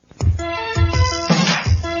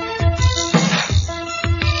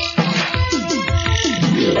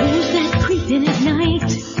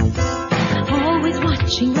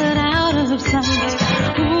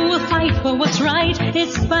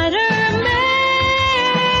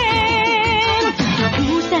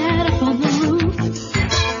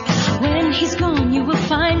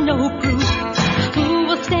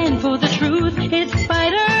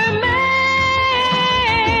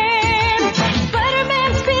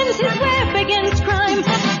use his web against crime.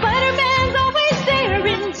 Spider-Man's always there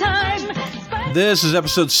in time. This is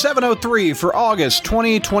episode 703 for August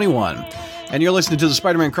 2021. And you're listening to the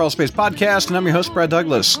Spider-Man Crawl Space podcast, and I'm your host, Brad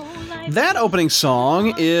Douglas. That opening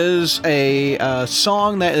song is a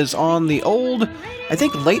song that is on the old, I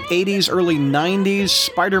think late 80s, early 90s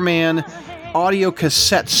Spider-Man audio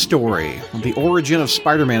cassette story. The Origin of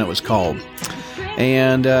Spider-Man, it was called.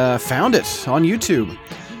 And found it on YouTube.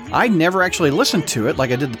 I never actually listened to it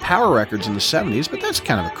like I did the Power Records in the 70s, but that's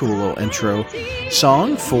kind of a cool little intro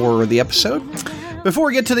song for the episode. Before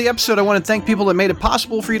we get to the episode, I want to thank people that made it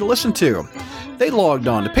possible for you to listen to. They logged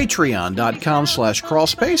on to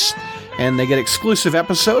patreon.com/crawlspace, and they get exclusive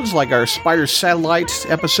episodes like our Spider Satellite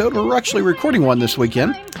episode. We're actually recording one this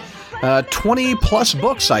weekend. 20 plus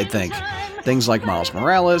books, I think. Things like Miles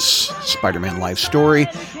Morales, Spider-Man Life Story.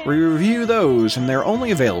 We review those, and they're only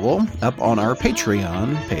available up on our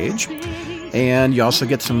Patreon page. And you also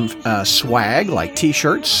get some swag like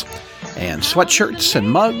t-shirts and sweatshirts and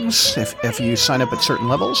mugs if you sign up at certain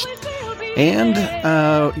levels. And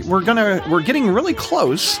we're getting really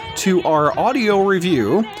close to our audio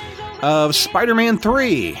review of Spider-Man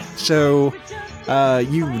 3. So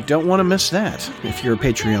you don't want to miss that if you're a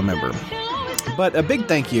Patreon member. But a big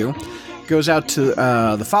thank you goes out to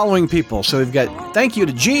the following people. So we've got thank you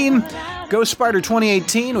to Gene, Ghost Spider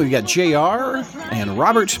 2018. We've got JR and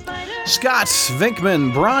Robert, Scott,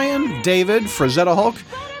 Vinkman, Brian, David, Frazetta Hulk,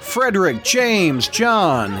 Frederick, James,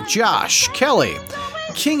 John, Josh, Kelly,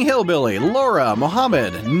 King Hillbilly, Laura,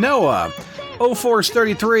 Mohammed, Noah,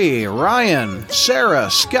 O-Force33, Ryan, Sarah,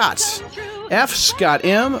 Scott, F, Scott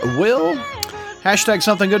M, Will, hashtag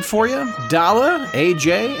something good for you, Dala,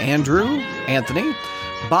 AJ, Andrew, Anthony,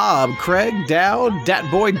 Bob, Craig, Dowd,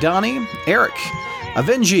 Datboy, Donnie, Eric,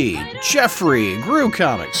 Avengi, Jeffrey, Gru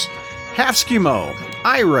Comics, Half Skimo,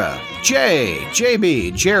 Ira, Jay,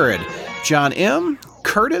 JB, Jared, John M,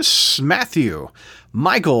 Curtis, Matthew,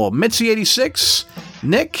 Michael, Mitzi86,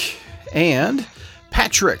 Nick, and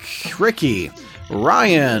Patrick, Ricky,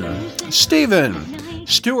 Ryan, Steven,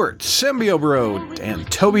 Stuart, Symbiobro, and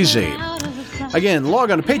Toby Z. Again,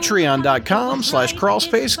 log on to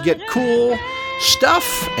patreon.com/crawlspace, get cool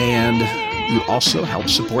stuff, and you also help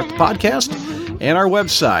support the podcast and our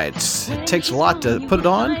website. It takes a lot to put it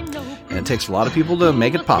on, and it takes a lot of people to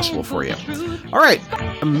make it possible for you. All right,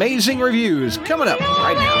 amazing reviews coming up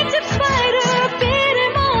right now.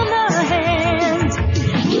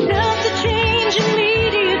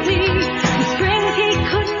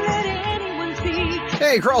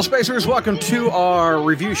 Hey, Crawl Spacers, welcome to our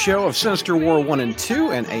review show of Sinister War 1 and 2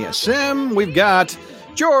 and ASM. We've got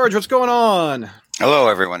George, what's going on? Hello,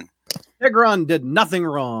 everyone. Tegron did nothing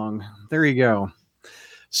wrong. There you go.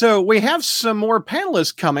 So we have some more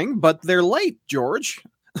panelists coming, but they're late, George.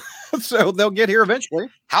 So they'll get here eventually.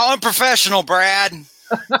 How unprofessional, Brad.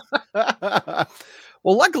 Well,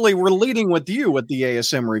 luckily, we're leading with you with the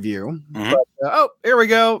ASM review. Mm-hmm. But, here we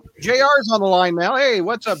go. JR's on the line now. Hey,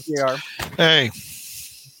 what's up, JR? Hey.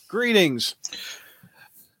 Greetings.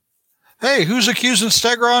 Hey, who's accusing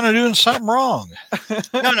Stegron of doing something wrong?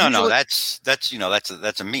 No. That's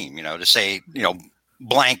a meme, to say,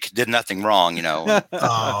 blank did nothing wrong, Oh,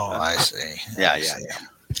 I see. Yeah.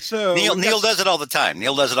 So Neil does it all the time.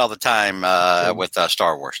 With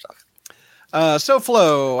Star Wars stuff.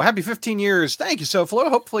 SoFlo, happy 15 years. Thank you, SoFlo.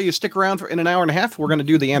 Hopefully you stick around in an hour and a half. We're going to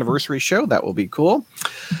do the anniversary show. That will be cool.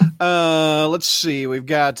 Let's see. We've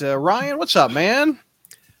got Ryan. What's up, man?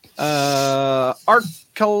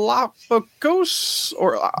 Arcalopicos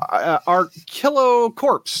or Archilo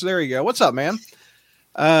Corpse. There you go. What's up, man?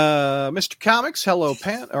 Mr. Comics. Hello,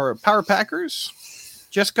 Power Packers.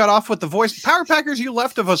 Just got off with the voice. Power Packers, you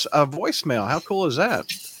left of us a voicemail. How cool is that?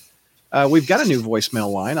 We've got a new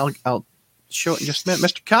voicemail line. I'll show it in just a minute.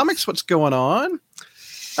 Mr. Comics, what's going on?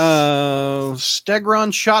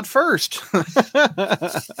 Stegron shot first.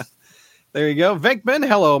 There you go. Vinkman,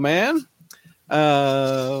 hello, man.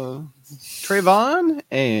 Trayvon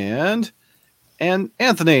and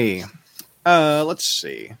Anthony. Let's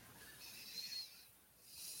see.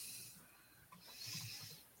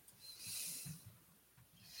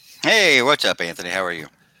 Hey, what's up, Anthony? How are you?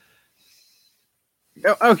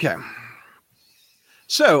 Okay.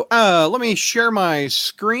 So, let me share my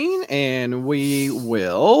screen and we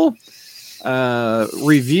will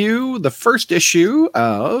review the first issue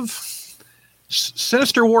of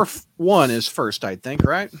Sinister War 1 is first, I think,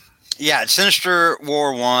 right? Yeah, it's Sinister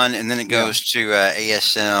War 1, and then it goes to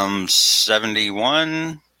ASM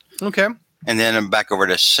 71. Okay. And then I'm back over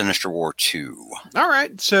to Sinister War 2. All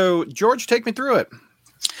right. So, George, take me through it.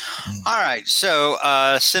 All right. So,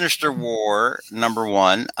 Sinister War number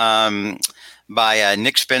 1. by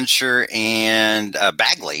Nick Spencer and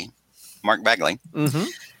Mark Bagley.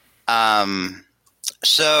 Mm-hmm.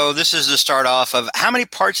 So this is the start off of, how many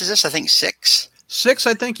parts is this? I think 6. 6,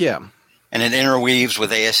 I think, yeah. And it interweaves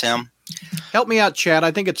with ASM. Help me out, Chad.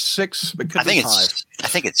 I think it's 6, but could be 5. I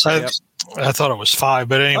think it's I, 6. I thought it was 5,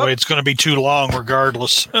 but anyway, It's going to be too long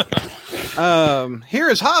regardless. Here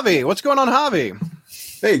is Javi. What's going on, Javi?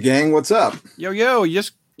 Hey, gang, what's up? Yo, you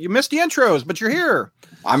missed the intros, but you're here.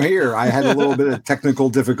 I'm here. I had a little bit of technical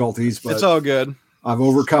difficulties, but It's all good. I've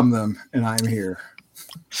overcome them, and I'm here.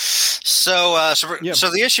 So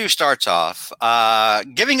the issue starts off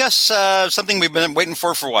giving us something we've been waiting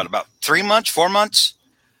for what, about 3 months, 4 months?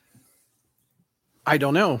 I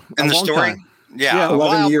don't know. In the story? Time. Yeah,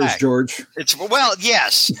 11 years, back. George.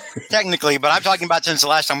 Yes, technically, but I'm talking about since the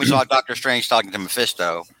last time we saw Doctor Strange talking to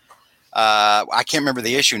Mephisto. I can't remember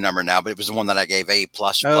the issue number now, but it was the one that I gave A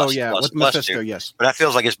plus. With plus Mephisto, 2. yes. But that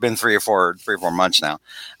feels like it's been 3 or 4 months now.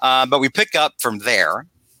 But we pick up from there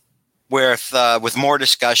with more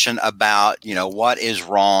discussion about, what is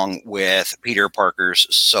wrong with Peter Parker's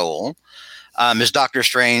soul. As Doctor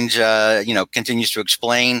Strange, continues to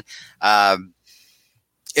explain,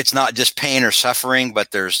 it's not just pain or suffering,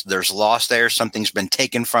 but there's loss there. Something's been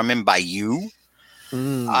taken from him by you.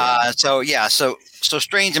 So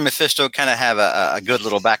Strange and Mephisto kind of have a good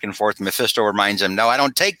little back and forth. Mephisto reminds him, no, I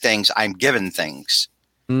don't take things. I'm given things.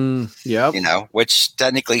 Yep. Which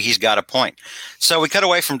technically he's got a point. So we cut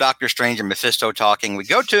away from Doctor Strange and Mephisto talking. We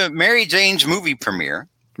go to Mary Jane's movie premiere.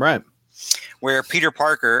 Right. Where Peter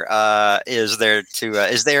Parker is there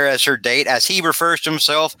as her date, as he refers to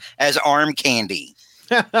himself as Arm Candy.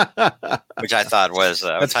 Which I thought was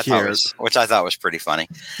pretty funny.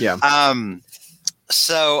 Yeah.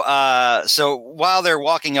 So while they're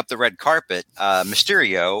walking up the red carpet,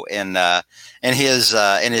 Mysterio in his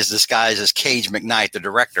disguise as Cage McKnight, the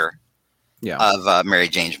director of Mary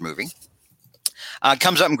Jane's movie,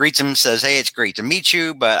 comes up and greets him, says, "Hey, it's great to meet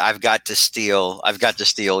you, but I've got to steal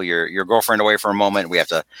your girlfriend away for a moment. We have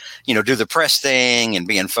to, do the press thing and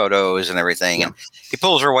be in photos and everything." Yeah. And he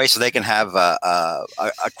pulls her away so they can have a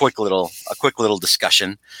quick little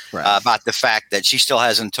discussion about the fact that she still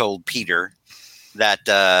hasn't told Peter that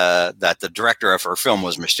the director of her film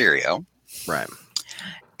was Mysterio. Right.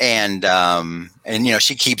 And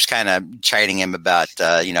she keeps kind of chiding him about,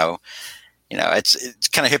 it's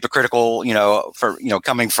kind of hypocritical, for,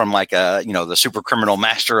 coming from like the super criminal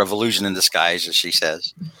master of illusion in disguise, as she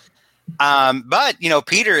says. But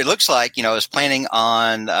Peter, it looks like, is planning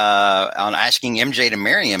on asking MJ to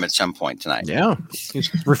marry him at some point tonight. Yeah.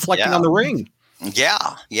 He's reflecting on the ring.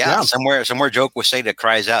 Yeah. Somewhere Joe Quesada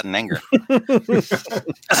cries out in anger.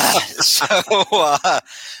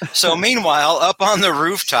 So meanwhile, up on the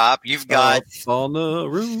rooftop, you've got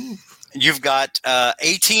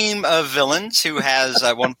a team of villains who has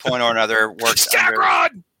at one point or another worked.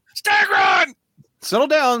 Stegron! Settle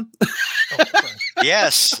down.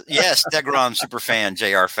 Yes, Stegron superfan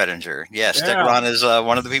J.R. Fettinger. Yes, Stegron is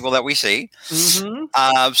one of the people that we see.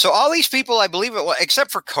 Mm-hmm. So all these people, I believe,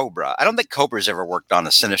 except for Cobra. I don't think Cobra's ever worked on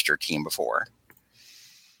a Sinister team before.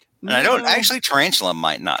 And I don't actually. Tarantula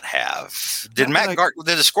might not have. Did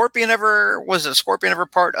the Scorpion ever? Was the Scorpion ever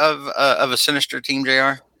part of a Sinister team,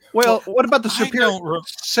 Jr.? Well, what about the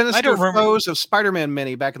Sinister Foes of Spider-Man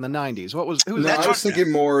mini back in the 90s? I was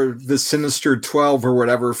thinking more the Sinister 12 or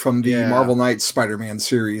whatever from the Marvel Knights Spider-Man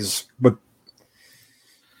series, but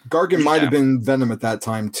Gargan might have been Venom at that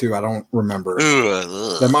time too. I don't remember.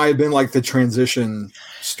 That might have been like the transition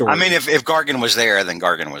story. I mean, if Gargan was there, then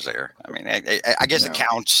Gargan was there. I mean, I guess it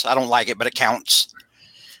counts. I don't like it, but it counts.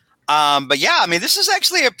 But yeah, I mean, this is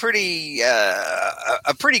actually a pretty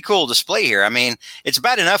cool display here. I mean, it's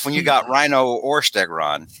bad enough when you got Rhino or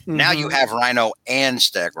Stegron. Mm-hmm. Now you have Rhino and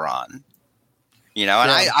Stegron. And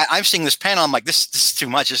I'm seeing this panel. I'm like, this is too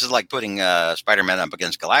much. This is like putting Spider-Man up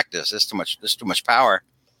against Galactus. This is too much power.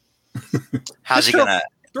 How's he gonna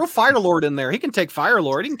throw Firelord in there? He can take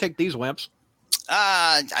Firelord. He can take these wimps.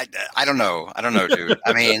 I don't know, dude.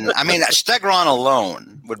 I mean, Stegron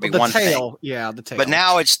alone would be one thing. Yeah, the tail. But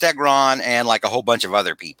now it's Stegron and like a whole bunch of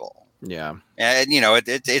other people. Yeah, and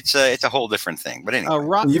it's a whole different thing. But anyway,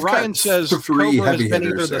 Ryan says Cobra has been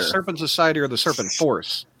either the Serpent Society or the Serpent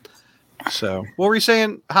Force. So, what were you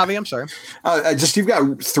saying, Javi? I'm sorry. You've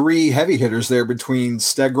got 3 heavy hitters there between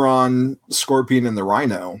Stegron, Scorpion, and the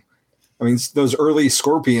Rhino. I mean, those early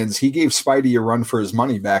Scorpions, he gave Spidey a run for his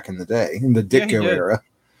money back in the day, in the Ditko era.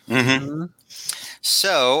 Mm-hmm.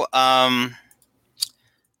 So,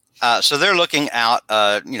 So they're looking out,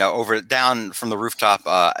 over down from the rooftop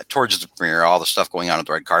towards the premiere, all the stuff going on at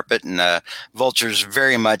the red carpet, and Vulture's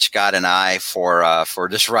very much got an eye for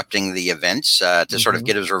disrupting the events to sort of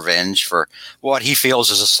get his revenge for what he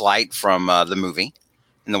feels is a slight from the movie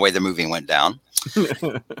and the way the movie went down.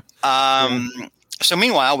 So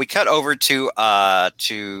meanwhile, we cut over to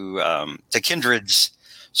Kindred's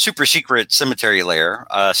super secret cemetery lair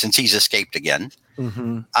since he's escaped again.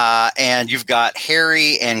 And you've got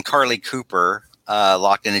Harry and Carly Cooper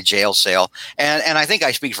locked in a jail cell, and I think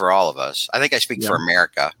I speak for all of us. I think I speak for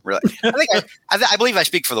America. Really, I believe I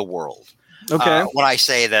speak for the world. Okay, when I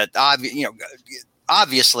say that,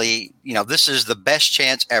 obviously, this is the best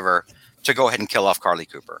chance ever to go ahead and kill off Carly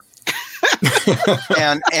Cooper.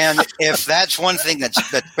 and if that's one thing that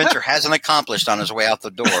Spencer hasn't accomplished on his way out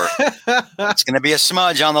the door, it's going to be a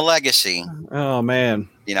smudge on the legacy. Oh man,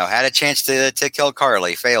 had a chance to kill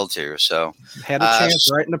Carly, failed to. So had a chance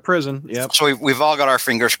right in the prison. Yep. So we've all got our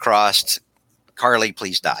fingers crossed. Carly,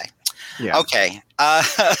 please die. Yeah. Okay.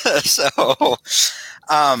 So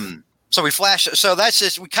we flash. So that's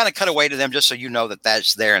just, we kind of cut away to them just so you know that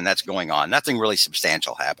that's there and that's going on. Nothing really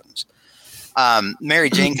substantial happens. Mary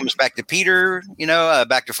Jane comes back to Peter,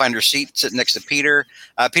 back to find her seat sitting next to Peter.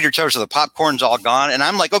 Peter tells her the popcorn's all gone. And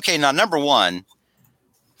I'm like, okay, now number one,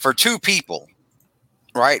 for two people,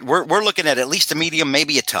 right? We're looking at least a medium,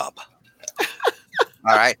 maybe a tub.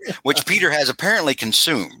 All right. Which Peter has apparently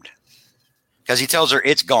consumed because he tells her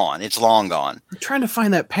it's gone. It's long gone. I'm trying to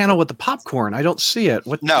find that panel with the popcorn. I don't see it.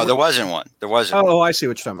 There wasn't one. There wasn't. Oh, I see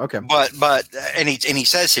what you're talking. Okay. But he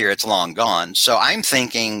says here it's long gone. So I'm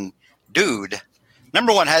thinking, dude,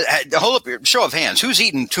 number one, hold up your show of hands. Who's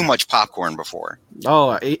eaten too much popcorn before?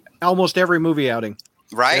 Oh, almost every movie outing.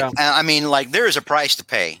 Right? Yeah. I mean, like, there is a price to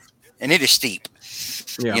pay, and it is steep.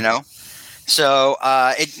 Yeah. So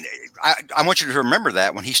I want you to remember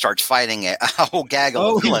that when he starts fighting a whole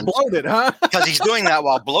gaggle of villains. Oh, bloated, huh? Because he's doing that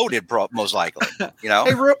while bloated, most likely.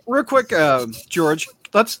 Hey, real quick, George,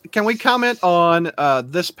 can we comment on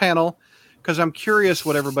this panel? Because I'm curious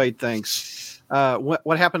what everybody thinks.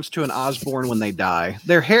 What happens to an Osborn when they die?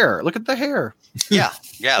 Their hair. Look at the hair. Yeah.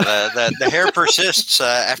 The hair persists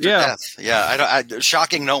after death. Yeah,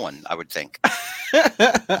 shocking no one, I would think.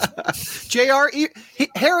 JR,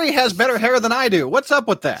 Harry has better hair than I do. What's up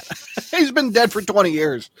with that? He's been dead for 20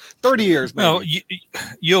 years, 30 years. Maybe. No,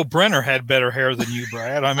 Yul Brynner had better hair than you,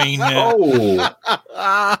 Brad. I mean,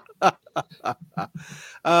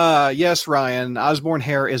 yes, Ryan. Osborn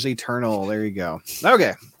hair is eternal. There you go.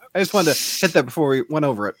 Okay. I just wanted to hit that before we went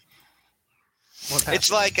over it.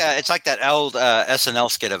 It's like that old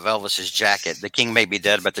SNL skit of Elvis's jacket. The king may be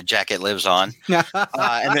dead, but the jacket lives on,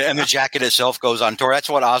 and the jacket itself goes on tour. That's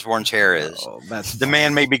what Osborn's hair is. Oh, that's the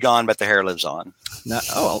man may be gone, but the hair lives on.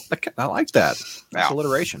 I like that. That's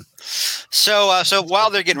alliteration. So while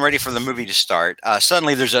they're getting ready for the movie to start,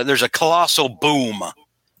 suddenly there's a colossal boom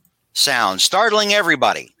sound, startling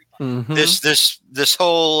everybody. Mm-hmm. This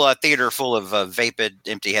whole theater full of vapid,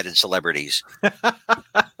 empty-headed celebrities.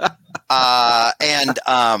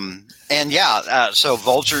 So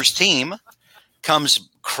Vulture's team comes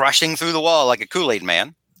crushing through the wall like a Kool-Aid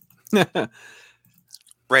man,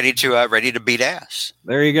 ready to beat ass.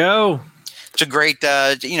 There you go. It's a great,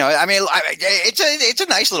 it's a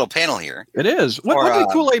nice little panel here. It is. What did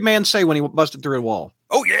Kool-Aid man say when he busted through a wall?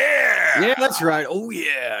 Oh yeah, yeah, that's right. Oh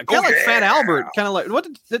yeah, kind of like Fat Albert. Kind of like what?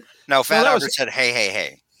 Fat Albert said, "Hey, hey,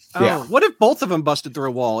 hey." Oh, yeah. What if both of them busted through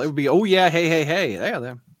a wall? It would be, oh yeah, hey, hey, hey.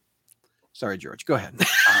 Yeah. Sorry, George. Go ahead.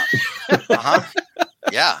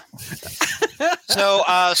 Yeah. So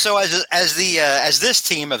as this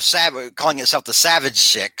team of calling itself the Savage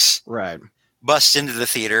Six, right, busts into the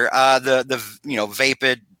theater, the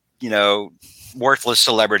vapid, worthless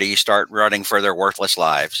celebrities start running for their worthless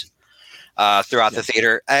lives throughout the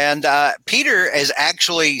theater, and Peter is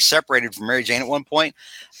actually separated from Mary Jane at one point,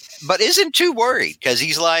 but isn't too worried because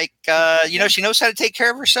he's like, she knows how to take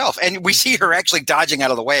care of herself. And we see her actually dodging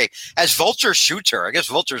out of the way as Vulture shoots her. I guess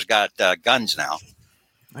Vulture's got guns now.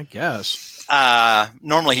 I guess.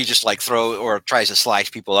 Normally he just like tries to slice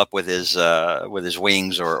people up with his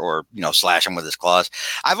wings or slash them with his claws.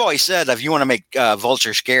 I've always said, if you want to make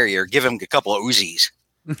Vulture scarier, give him a couple of Uzis.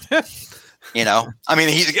 I mean,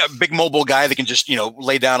 he's a big mobile guy that can just,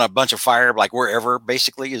 lay down a bunch of fire like wherever,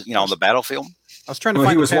 basically, on the battlefield. I was trying to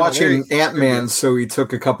find. He was watching Ant-Man, so he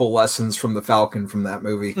took a couple lessons from the Falcon from that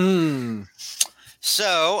movie.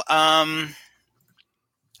 So, the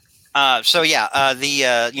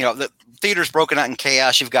theater's broken out in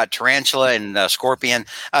chaos. You've got Tarantula and Scorpion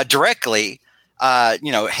directly,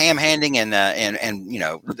 ham-handing and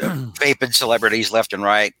vapid celebrities left and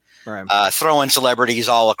right. throwing celebrities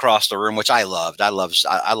all across the room, which I loved. I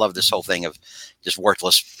love this whole thing of just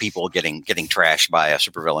worthless people getting trashed by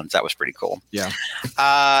supervillains. That was pretty cool. Yeah.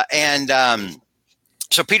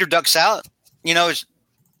 So Peter ducks out,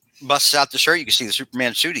 busts out the shirt. You can see the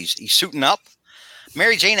Superman suit. He's suiting up.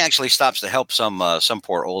 Mary Jane actually stops to help some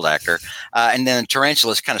poor old actor. And then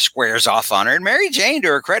Tarantula kind of squares off on her. And Mary Jane, to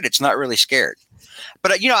her credit, is not really scared.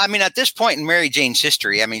 But, at this point in Mary Jane's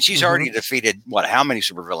history, she's already defeated, how many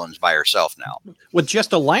supervillains by herself now? With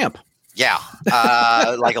just a lamp. Yeah.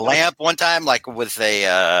 Like a lamp one time, like with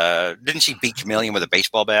didn't she beat Chameleon with a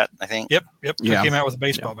baseball bat, I think? Yep. She came out with a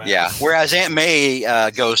baseball bat. Yeah. Whereas Aunt May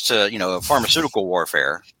goes to, pharmaceutical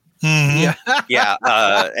warfare. Mm-hmm. Yeah.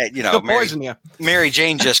 Poison you. Mary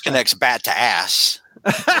Jane just connects bat to ass.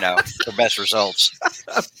 For best results.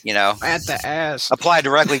 Bat to ass. Apply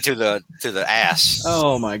directly to the ass.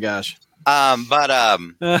 Oh my gosh. But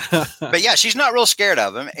yeah, she's not real scared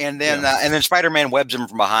of him. And then Spider-Man webs him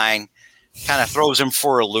from behind, kind of throws him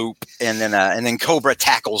for a loop, and then Cobra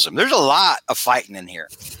tackles him. There's a lot of fighting in here.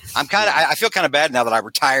 I feel kind of bad now that I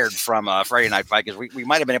retired from Friday Night Fight, because we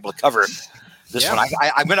might have been able to cover this one.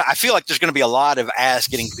 I feel like there's going to be a lot of ass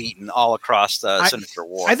getting beaten all across the Sinister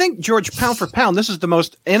War. I think, George, pound for pound, this is the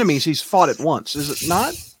most enemies he's fought at once. Is it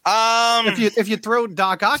not? If you throw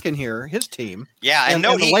Doc Ock in here, his team, and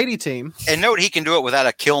the lady team, and note he can do it without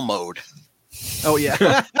a kill mode. Oh yeah.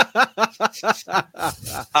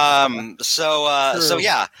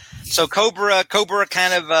 So Cobra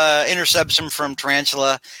kind of intercepts him from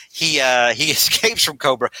Tarantula. He escapes from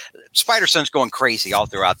Cobra. Spider-Sense going crazy all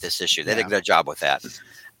throughout this issue. They did a good job with that.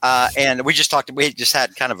 And we just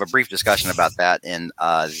had kind of a brief discussion about that in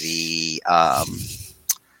the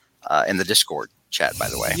Discord chat, by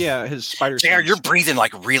the way. Yeah, his Spider-Sense. Jared, you're breathing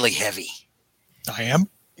like really heavy. I am?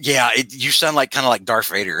 Yeah, you sound like kind of like Darth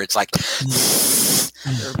Vader. It's like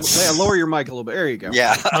lower your mic a little bit. There you go.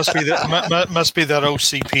 Yeah, must be that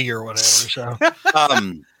OCP or whatever.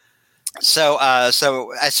 So,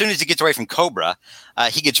 so as soon as he gets away from Cobra,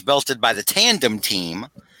 he gets belted by the tandem team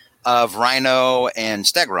of Rhino and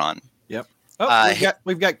Stegron. Yep. Oh,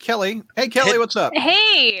 we've got Kelly. Hey, Kelly, what's up?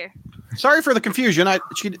 Hey. Sorry for the confusion.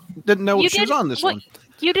 She didn't know she was on this one.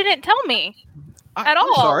 You didn't tell me at all.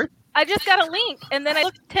 I'm sorry. I just got a link, and then I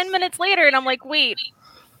looked 10 minutes later, and I'm like, wait,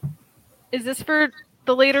 is this for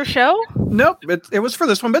the later show? Nope, it was for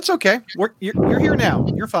this one, but it's okay. You're here now.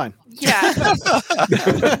 You're fine. Yeah.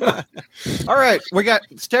 All right, we got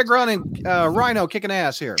Stegron and Rhino kicking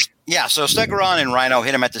ass here. Yeah, so Stegron and Rhino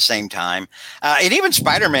hit him at the same time. And even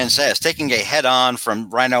Spider-Man says, taking a head-on from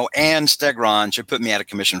Rhino and Stegron should put me out of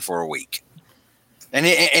commission for a week. And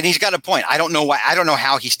he's got a point. I don't know why. I don't know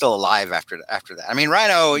how he's still alive after that. I mean,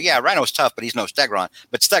 Rhino's tough, but he's no Stegron.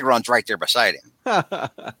 But Stegron's right there beside him.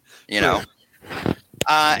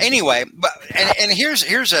 Anyway, but and here's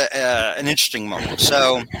an interesting moment.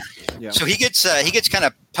 So he gets kind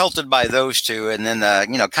of pelted by those two, and then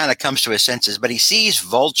kind of comes to his senses. But he sees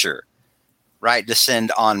Vulture, right,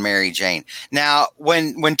 descend on Mary Jane. Now,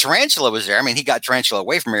 when Tarantula was there, I mean, he got Tarantula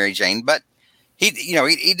away from Mary Jane, but he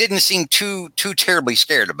didn't seem too terribly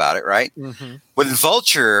scared about it, right? Mm-hmm. When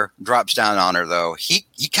Vulture drops down on her, though, he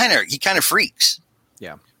kind of freaks.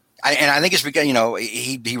 Yeah. And I think it's because,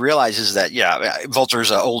 he realizes that, Vulture's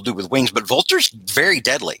an old dude with wings, but Vulture's very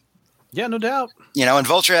deadly. Yeah, no doubt. And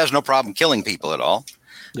Vulture has no problem killing people at all.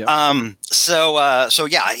 Yep.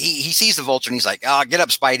 He sees the Vulture and he's like, get up,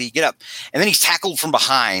 Spidey, get up. And then he's tackled from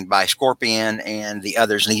behind by Scorpion and the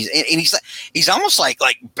others. And he's almost like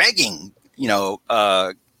begging,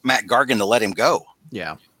 Matt Gargan to let him go.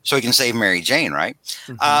 Yeah. So he can save Mary Jane, right?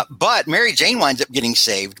 Mm-hmm. But Mary Jane winds up getting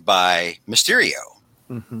saved by Mysterio.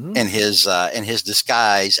 Mm-hmm. in his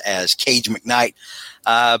disguise as Cage McKnight,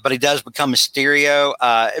 but he does become Mysterio.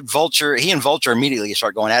 Vulture, he and Vulture immediately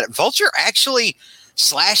start going at it. Vulture actually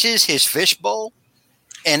slashes his fishbowl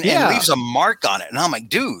and leaves a mark on it, and I'm like,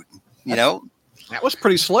 dude, that was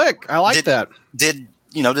pretty slick. I like that. Did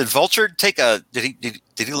Vulture take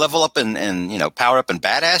did he level up and power up and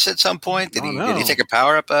badass at some point? Did he take a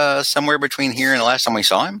power up somewhere between here and the last time we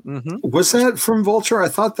saw him? Mm-hmm. Was that from Vulture? I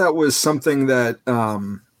thought that was something that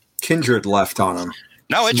Kindred left on him.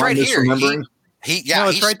 No, it's right here.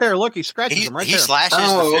 It's right there. Look, he scratches him right there. He slashes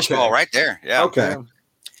the fishbowl right there. Yeah. Okay.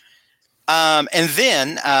 And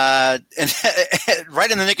then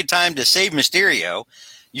right in the nick of time to save Mysterio,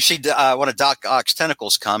 you see one of Doc Ock's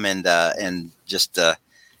tentacles come and just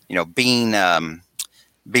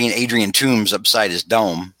being Adrian Toomes upside his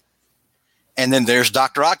dome, and then there's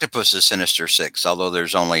Dr. Octopus's Sinister Six, although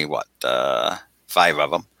there's only 5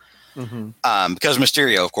 of them, because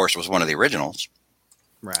Mysterio, of course, was one of the originals.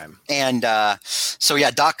 Right. And So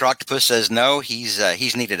yeah, Dr. Octopus says no, he's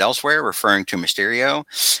needed elsewhere, referring to Mysterio.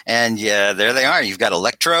 And yeah, there they are. You've got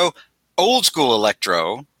Electro, old school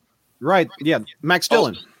Electro. Right. Yeah. Max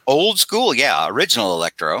Dillon. Old school, yeah, original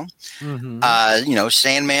Electro. Mm-hmm.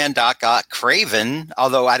 Sandman, Doc Ock, Craven.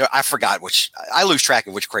 Although I forgot I lose track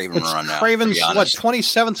of which Craven we're on now. Craven's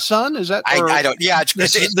 27th son? Is that? I don't. Yeah,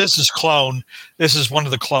 this is clone. This is one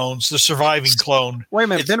of the clones, the surviving clone. Wait a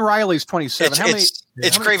minute. Ben Riley's 27.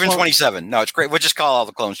 It's Craven 27. No, it's Craven. We'll just call all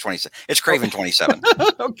the clones 27. It's Craven 27.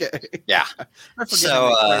 Okay. Yeah. I forget how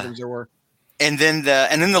many Cravens there were. And then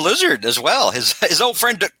the Lizard as well. His old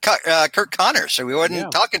friend Kurt Connors, so we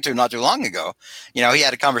wasn't talking to not too long ago. He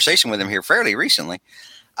had a conversation with him here fairly recently.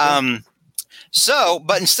 But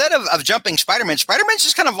instead of jumping Spider-Man's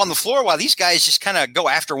just kind of on the floor while these guys just kind of go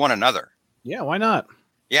after one another. Yeah, why not?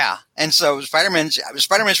 Yeah, and so Spider-Man's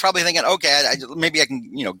probably thinking, okay, maybe I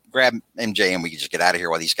can grab MJ and we can just get out of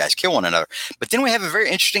here while these guys kill one another. But then we have a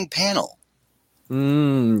very interesting panel.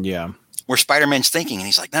 Yeah. Where Spider-Man's thinking, and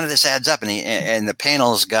he's like, none of this adds up, and the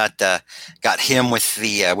panel's got him with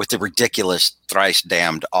the ridiculous, thrice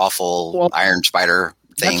damned, awful Iron Spider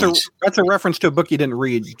things. That's a reference to a book you didn't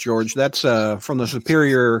read, George. That's from the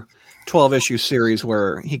Superior 12-issue series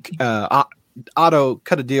where he Otto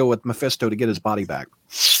cut a deal with Mephisto to get his body back.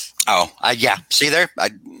 Oh, yeah. See there,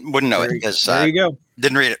 I wouldn't know it because there you go.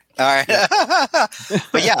 Didn't read it. All right,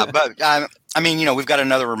 but yeah, we've got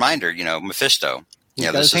another reminder. Mephisto. He's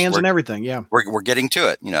got his hands and everything. Yeah, we're getting to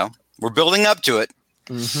it. We're building up to it.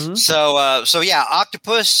 Mm-hmm. So yeah,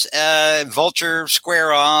 Octopus, Vulture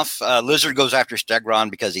square off. Lizard goes after Stegron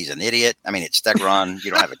because he's an idiot. I mean, it's Stegron.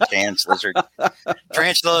 You don't have a chance, Lizard.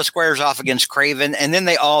 Tarantula squares off against Craven, and then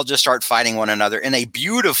they all just start fighting one another in a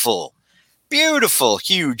beautiful, beautiful,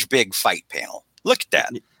 huge, big fight panel. Look at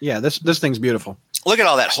that. Yeah, this thing's beautiful. Look at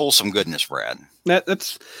all that wholesome goodness, Brad.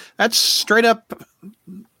 That's straight up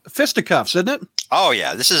fisticuffs, isn't it? Oh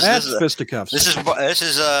yeah, this is fisticuffs. This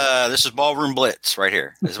is ballroom blitz right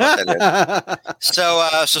here. This is what that is.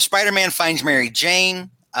 So Spider-Man finds Mary Jane,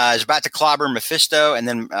 is about to clobber Mephisto, and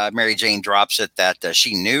then Mary Jane drops it that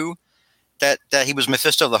she knew that he was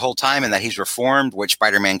Mephisto the whole time and that he's reformed, which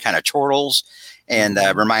Spider-Man kind of chortles and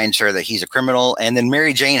reminds her that he's a criminal. And then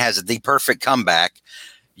Mary Jane has the perfect comeback.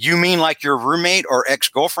 You mean like your roommate or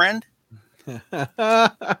ex-girlfriend?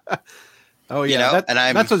 Oh yeah,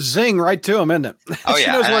 that's a zing right to him, isn't it? Oh yeah,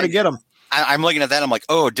 she knows where to get him. I'm looking at that. I'm like,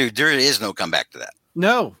 oh, dude, there is no comeback to that.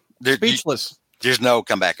 No, speechless. There's no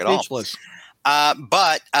comeback at all. Speechless.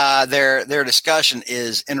 But their discussion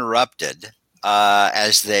is interrupted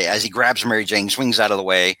as he grabs Mary Jane, swings out of the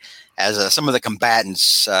way as some of the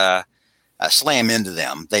combatants slam into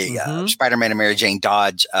them. They Spider-Man and Mary Jane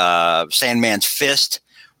dodge Sandman's fist.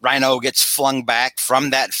 Rhino gets flung back from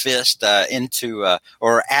that fist into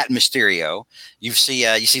or at Mysterio. You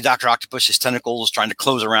see Dr. Octopus's tentacles trying to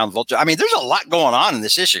close around Vulture. I mean, there's a lot going on in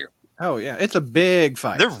this issue. Oh yeah, it's a big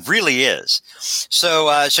fight. There really is.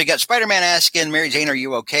 So you got Spider-Man asking Mary Jane, "Are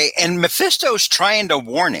you okay?" And Mephisto's trying to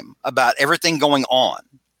warn him about everything going on.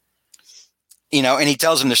 And he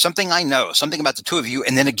tells him, "There's something I know, something about the two of you."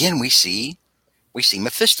 And then again, we see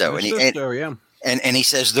Mephisto, and he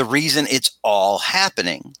says the reason it's all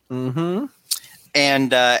happening. Mm-hmm.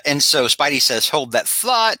 And so Spidey says, "Hold that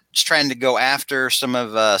thought." He's trying to go after some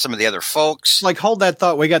of the other folks. Like, hold that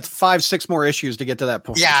thought. We got 5-6 more issues to get to that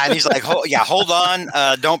point. Yeah, and he's like, hold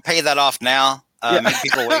on. Don't pay that off now. Make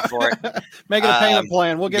people wait for it. Make it a payment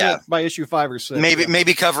plan. We'll get it by issue 5 or 6.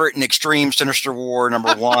 Maybe cover it in Extreme Sinister War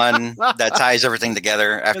 #1 that ties everything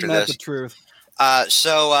together after this. That's the truth.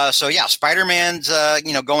 So yeah, Spider-Man's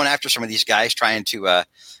going after some of these guys, trying to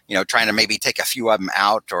maybe take a few of them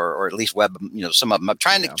out or at least web some of them up,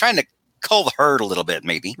 trying to cull the herd a little bit,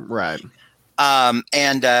 maybe. Right.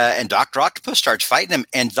 And Dr. Octopus starts fighting him,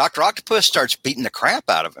 and Dr. Octopus starts beating the crap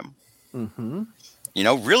out of him. Mm-hmm.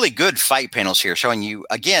 Really good fight panels here, showing you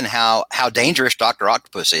again how dangerous Dr.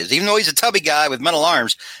 Octopus is. Even though he's a tubby guy with metal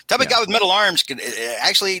arms, guy with metal arms can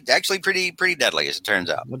actually pretty deadly, as it turns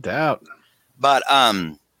out. No doubt. But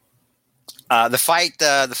the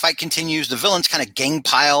fight continues. The villains kind of gang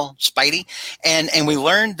pile Spidey, and we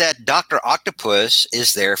learned that Dr. Octopus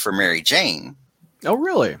is there for Mary Jane. Oh,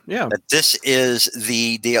 really? Yeah. That this is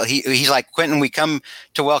the deal. He's like, Quentin, we come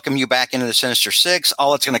to welcome you back into the Sinister Six.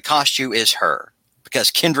 All it's going to cost you is her,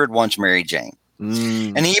 because Kindred wants Mary Jane.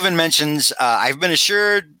 And he even mentions, I've been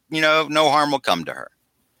assured, no harm will come to her.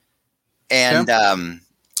 And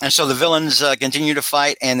so the villains continue to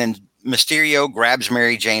fight, and then Mysterio grabs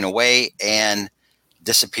Mary Jane away and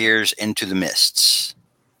disappears into the mists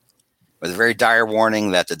with a very dire warning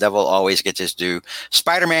that the devil always gets his due.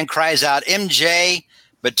 Spider-Man cries out, "MJ,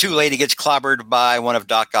 but too late, he gets clobbered by one of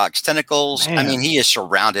Doc Ock's tentacles. Man. I mean, he is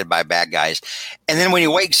surrounded by bad guys. And then when he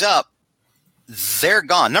wakes up, they're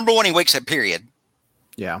gone. Number one, he wakes up, period.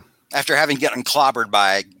 Yeah. After having gotten clobbered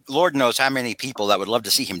by Lord knows how many people that would love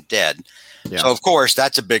to see him dead. Yeah. So of course,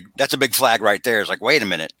 that's a big flag right there. It's like, wait a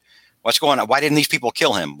minute, what's going on? Why didn't these people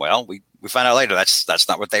kill him? Well, we find out later that's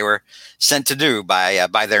not what they were sent to do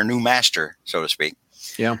by their new master, so to speak.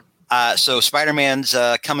 Yeah. So Spider-Man's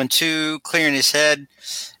coming to, clearing his head,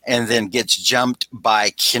 and then gets jumped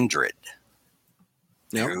by Kindred,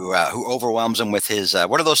 who overwhelms him with his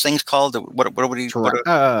what are those things called? What would he?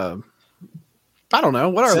 I don't know.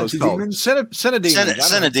 What are those called? Cinedemons.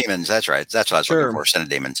 Cinedemons. That's right. That's what I was looking for.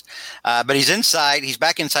 Cinedemons. But he's inside. He's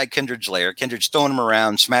back inside Kindred's lair. Kindred's throwing him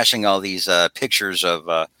around, smashing all these pictures of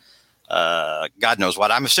God knows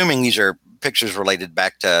what. I'm assuming these are pictures related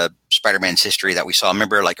back to Spider-Man's history that we saw.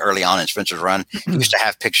 Remember, like early on in Spencer's run, he used to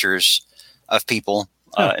have pictures of people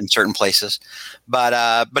in certain places.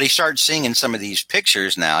 But he starts seeing in some of these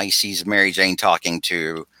pictures now. He sees Mary Jane talking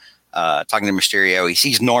to Mysterio. He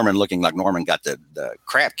sees Norman looking like Norman got the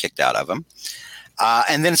crap kicked out of him.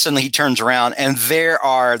 And then suddenly he turns around and there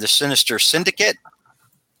are the Sinister Syndicate,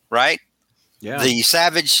 right? Yeah. The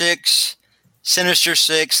Savage Six, Sinister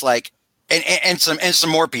Six, like, and some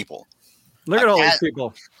more people. Look at all these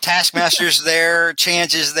people. Taskmaster's there,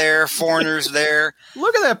 Chance is there, Foreigner's there.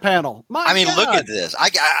 Look at that panel. Look at this.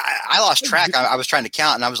 I lost track. I was trying to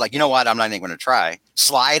count and I was like, you know what? I'm not even going to try.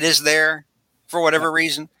 Slide is there for whatever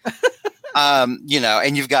reason. And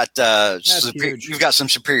you've got you've got some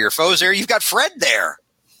superior foes there. You've got Fred there.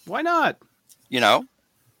 Why not?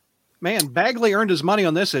 Man, Bagley earned his money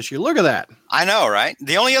on this issue. Look at that. I know, right?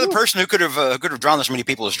 The only other person who could have drawn this many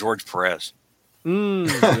people is George Perez.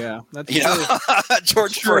 Yeah, that's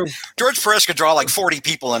true. George Perez could draw like 40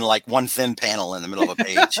 people in like one thin panel in the middle of a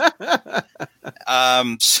page.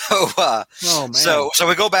 So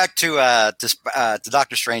we go back to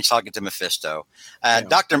Doctor Strange talking to Mephisto.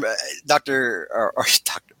 Doctor.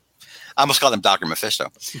 I almost called him Dr. Mephisto.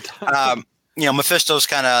 Mephisto's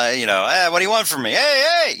kind of, what do you want from me?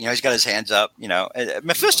 Hey, he's got his hands up,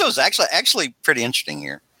 Mephisto's actually pretty interesting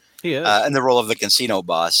here. He is. In the role of the casino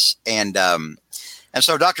boss. And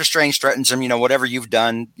so Doctor Strange threatens him, whatever you've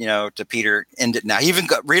done, to Peter, end it now. He even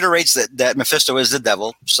reiterates that Mephisto is the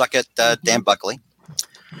devil. Suck it, Dan Buckley.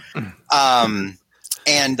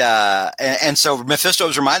 And so Mephisto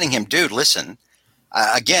is reminding him, dude, listen,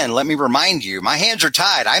 again, let me remind you, my hands are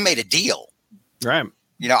tied. I made a deal. Right.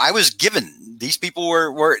 I was given, these people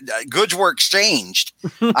were goods were exchanged.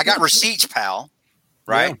 I got receipts, pal.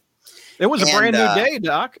 Right. Yeah. It was a brand new day,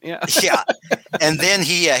 Doc. Yeah. Yeah. And then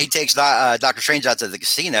he takes Dr. Strange out to the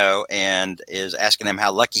casino and is asking him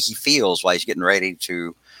how lucky he feels while he's getting ready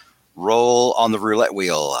to roll on the roulette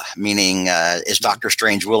wheel, meaning is Dr.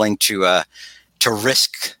 Strange willing to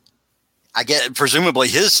risk, presumably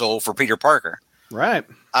his soul for Peter Parker. Right.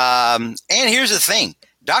 And here's the thing.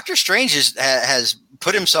 Dr. Strange has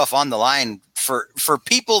put himself on the line for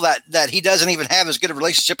people that he doesn't even have as good a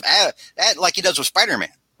relationship like he does with Spider-Man.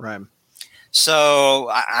 Right.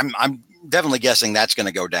 So I'm definitely guessing that's going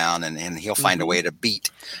to go down, and he'll find a way to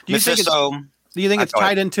beat Mephisto. Do you think it's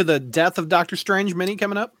tied into the death of Doctor Strange mini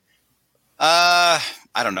coming up? I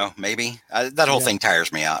don't know. Maybe that whole thing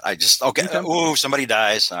tires me out. I just Ooh, somebody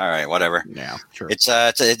dies. All right, whatever. Yeah, sure. It's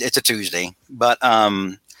a Tuesday, but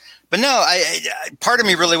no. I part of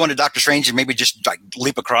me really wanted Doctor Strange to maybe just like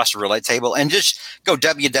leap across the roulette table and just go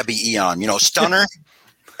WWE on him, stunner.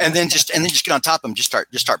 And then just get on top of him, just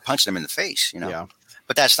start punching him in the face, Yeah.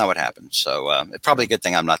 But that's not what happened. So it's probably a good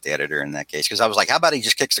thing I'm not the editor in that case, because I was like, how about he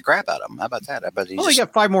just kicks the crap out of him? How about that? He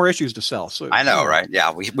got 5 more issues to sell. So I know, right?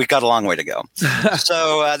 Yeah, we got a long way to go.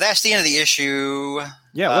 So that's the end of the issue.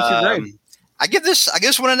 Yeah, what's your grade? I give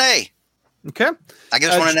this one an A. Okay. I give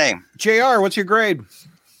this one an A. JR, what's your grade?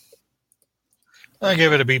 I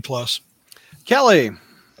give it a B+. Kelly.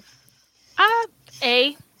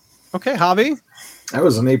 A. Okay, Javi. That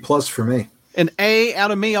was an A+ for me. An A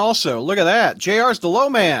out of me also. Look at that. JR's the low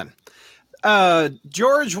man.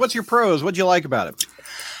 George, what's your pros? What'd you like about it?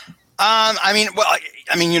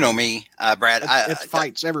 You know me, Brad. It's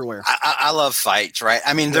fights everywhere. I love fights, right?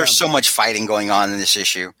 There's so much fighting going on in this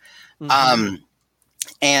issue. Mm-hmm.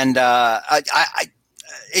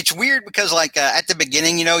 It's weird because at the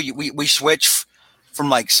beginning, we switch from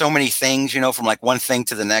like so many things, from like one thing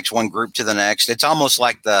to the next, one group to the next. It's almost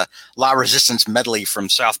like the La Resistance medley from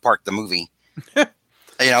South Park, the movie,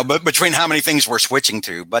 but between how many things we're switching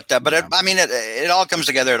to, it all comes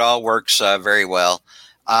together. It all works very well.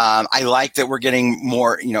 I like that we're getting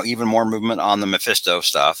more, even more movement on the Mephisto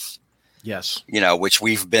stuff. Yes. Which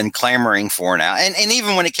we've been clamoring for now. And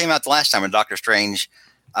even when it came out the last time when Doctor Strange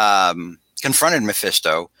confronted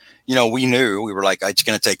Mephisto, we knew, we were like, it's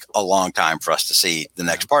going to take a long time for us to see the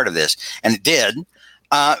next part of this. And it did,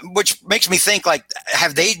 which makes me think, like,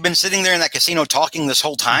 have they been sitting there in that casino talking this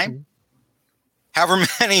whole time?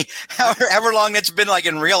 Mm-hmm. However long it's been, like,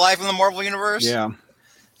 in real life in the Marvel Universe? Yeah.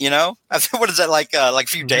 What is that, like a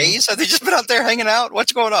few days? Have they just been out there hanging out?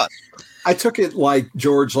 What's going on? I took it like,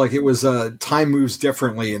 George, like it was time moves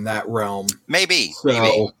differently in that realm. Maybe.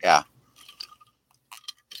 Yeah.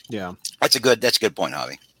 Yeah. That's a good point,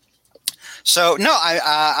 Javi. So no,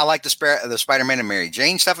 I like the Spider-Man and Mary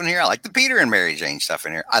Jane stuff in here. I like the Peter and Mary Jane stuff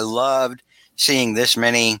in here. I loved seeing this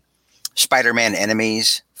many Spider-Man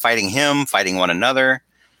enemies fighting him, fighting one another.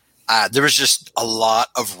 There was just a lot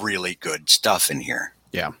of really good stuff in here.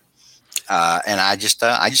 Yeah. And I just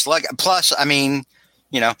like it. Plus, I mean,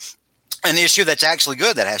 an issue that's actually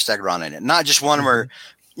good that has Stegron in it, not just one where,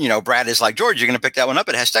 Brad is like, George, you're going to pick that one up.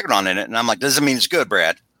 It has Stegron in it. And I'm like, doesn't mean it's good,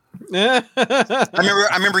 Brad. I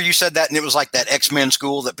remember you said that, and it was like that X-Men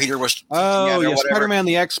school that Peter was. Spider-Man,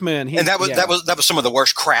 the X-Men, and that was some of the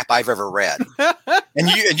worst crap I've ever read. and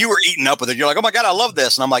you were eating up with it. You're like, oh my God, I love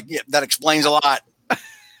this, and I'm like, yeah, that explains a lot.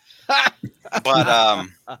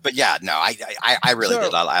 But yeah, no, I really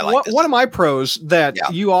did. I like this. One of my pros that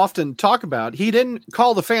you often talk about. He didn't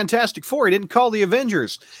call the Fantastic Four. He didn't call the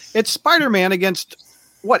Avengers. It's Spider-Man against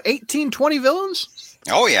 18, 20 villains.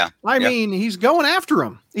 Oh yeah. I mean, he's going after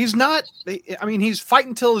them. He's not. I mean, he's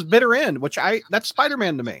fighting till his bitter end, that's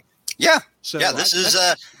Spider-Man to me. Yeah. So yeah, this is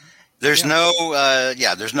there's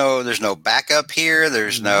no backup here.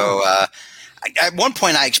 There's no. At one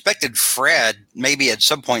point, I expected Fred maybe at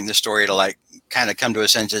some point in the story to like kind of come to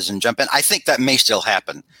his senses and jump in. I think that may still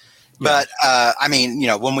happen, but I mean,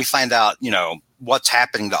 when we find out, what's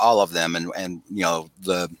happening to all of them, and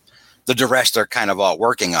the duress they're kind of all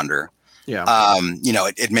working under. Yeah.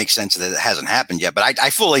 It makes sense that it hasn't happened yet, but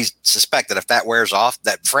I fully suspect that if that wears off,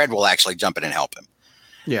 that Fred will actually jump in and help him.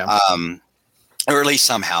 Yeah. Or at least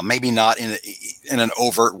somehow, maybe not in an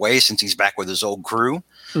overt way since he's back with his old crew,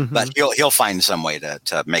 but he'll find some way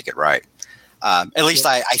to make it right. At least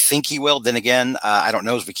I think he will. Then again, I don't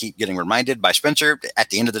know, as we keep getting reminded by Spencer, at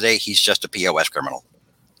the end of the day, he's just a POS criminal.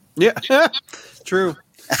 Yeah. True.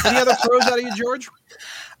 Any other pros out of you, George?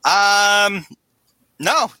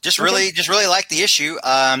 No, just really like the issue.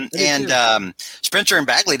 Spencer and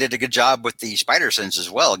Bagley did a good job with the spider sense as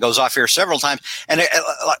well. It goes off here several times. And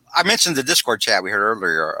I mentioned the Discord chat we heard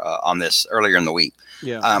earlier in the week.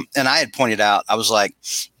 Yeah. And I had pointed out, I was like,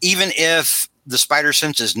 even if the spider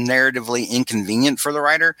sense is narratively inconvenient for the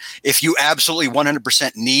writer, if you absolutely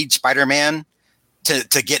 100% need Spider-Man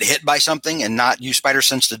to get hit by something and not use spider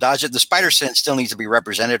sense to dodge it, the spider sense still needs to be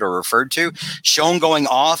represented or referred to, shown going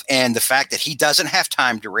off, and the fact that he doesn't have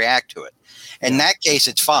time to react to it. In that case,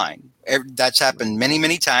 it's fine. That's happened many,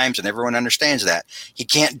 many times, and everyone understands that. He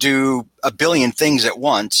can't do a billion things at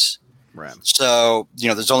once. Right. So,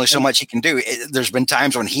 there's only so much he can do. There's been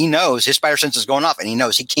times when he knows his spider sense is going off and he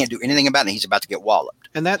knows he can't do anything about it, and he's about to get walloped.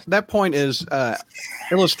 And that point is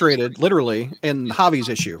illustrated literally in Javi's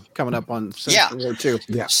issue coming up on War 2.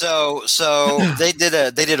 Yeah. So they did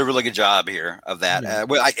a really good job here of that.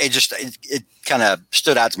 It kind of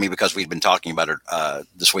stood out to me because we'd been talking about it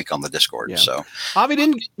this week on the Discord. Yeah. So Javi,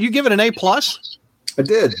 didn't you give it an A+? I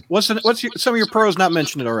did. What's some of your pros not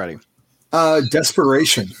mentioned it already?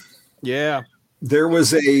 Desperation. Yeah. There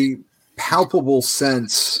was a palpable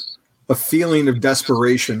sense, a feeling of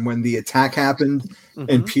desperation when the attack happened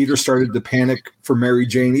and Peter started to panic for Mary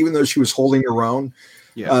Jane, even though she was holding her own.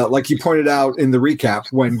 Yeah. Like you pointed out in the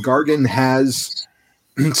recap, when Gargan has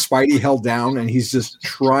Spidey held down and he's just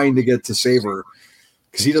trying to get to save her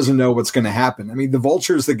because he doesn't know what's going to happen. I mean, the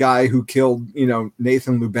Vulture's the guy who killed,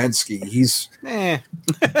 Nathan Lubensky. He's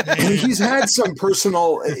had some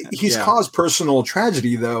caused personal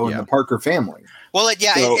tragedy though in the Parker family. Well, and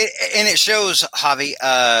it shows, Javi,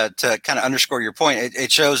 to kind of underscore your point,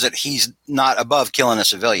 it shows that he's not above killing a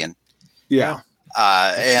civilian. Yeah.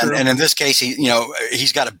 And in this case, he's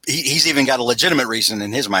even got a legitimate reason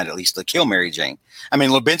in his mind, at least, to kill Mary Jane. I mean,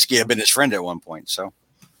 Lubensky had been his friend at one point, so.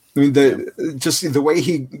 I mean, the way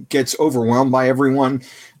he gets overwhelmed by everyone,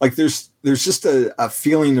 like there's just a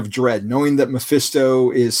feeling of dread, knowing that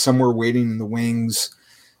Mephisto is somewhere waiting in the wings.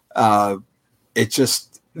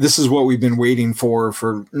 This is what we've been waiting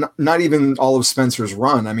for not even all of Spencer's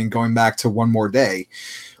run. I mean, going back to One More Day.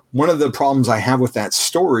 One of the problems I have with that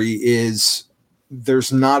story is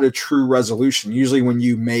there's not a true resolution. Usually when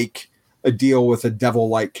you make a deal with a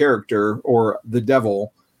devil-like character or the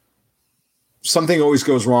devil, something always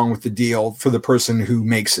goes wrong with the deal for the person who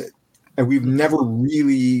makes it. and we've never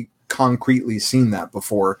really concretely seen that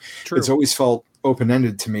before. True. It's always felt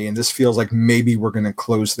open-ended to me, and this feels like maybe we're going to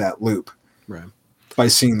close that loop by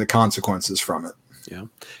seeing the consequences from it. Yeah.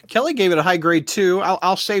 Kelly gave it a high grade 2.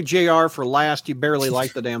 I'll save JR for last. You barely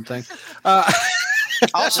like the damn thing.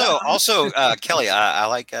 Also, Kelly, I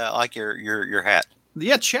like your hat.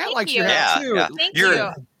 Yeah, chat Thank likes you. your hat too. Yeah. Thank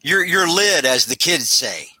you. Your lid, as the kids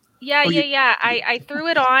say. Yeah. I threw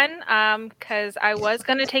it on because I was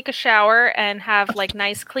going to take a shower and have like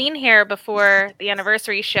nice clean hair before the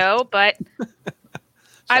anniversary show, but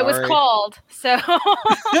I was called, so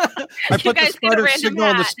I put the spider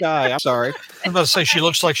signal in the sky. I'm sorry. I'm about to say she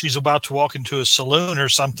looks like she's about to walk into a saloon or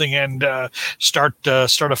something and start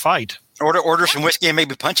a fight. Order some whiskey and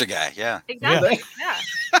maybe punch a guy. Yeah. Exactly.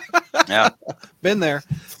 Yeah. Been there,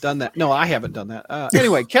 done that. No, I haven't done that.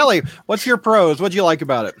 Anyway, Kelly, what's your pros? What'd you like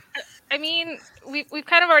about it? I mean, we've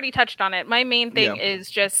kind of already touched on it. My main thing is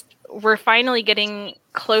just we're finally getting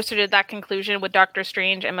closer to that conclusion with Doctor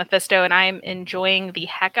Strange and Mephisto, and I'm enjoying the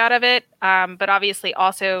heck out of it. But obviously,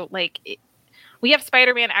 also we have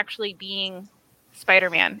Spider-Man actually being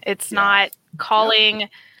Spider-Man. It's not calling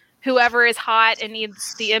whoever is hot and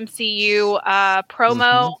needs the MCU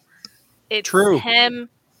promo. It's him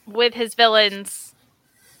with his villains,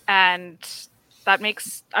 and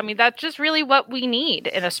that's just really what we need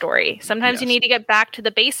in a story. Sometimes you need to get back to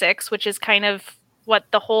the basics, which is kind of what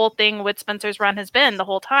the whole thing with Spencer's run has been the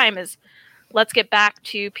whole time, is let's get back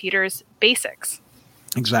to Peter's basics.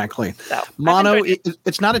 Exactly. So, Mono,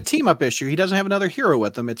 it's not a team-up issue. He doesn't have another hero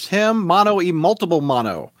with him. It's him, Mono, multiple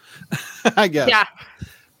Mono, I guess. Yeah.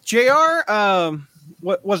 JR,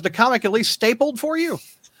 what was the comic at least stapled for you?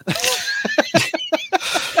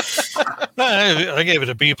 I gave it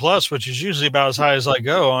a B+, which is usually about as high as I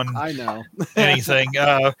go on anything.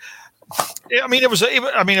 I mean, it was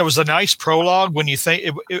a nice prologue when you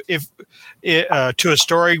think to a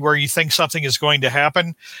story where you think something is going to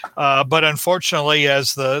happen. But unfortunately,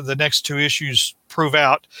 as the next 2 issues prove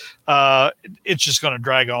out, it's just going to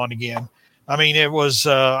drag on again. I mean, it was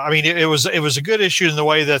a good issue in the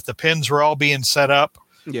way that the pins were all being set up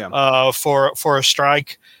for a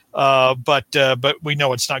strike. But we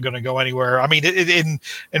know it's not going to go anywhere. I mean,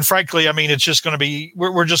 and frankly, I mean, it's just going to be,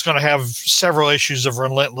 we're just going to have several issues of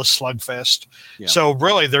relentless slugfest. Yeah. So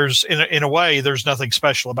really there's, in a way, there's nothing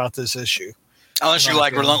special about this issue. Unless you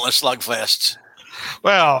like relentless slugfests.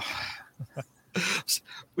 Well,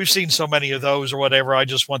 we've seen so many of those or whatever. I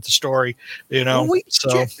just want the story, JR, in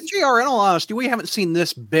all honesty, we haven't seen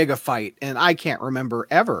this big a fight, and I can't remember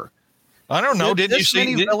ever. I don't know. Didn't you see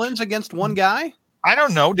many villains against one guy? I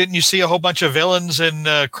don't know. Didn't you see a whole bunch of villains in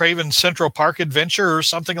Craven's Central Park Adventure or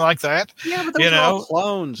something like that? Yeah, but those were all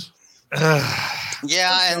clones.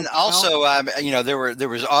 Yeah, and also, there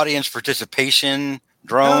was audience participation,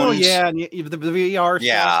 drones. Oh yeah, and the VR.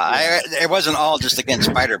 Yeah, it wasn't all just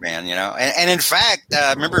against Spider-Man, And in fact,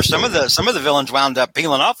 remember some of the villains wound up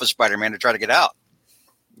peeling off of Spider-Man to try to get out.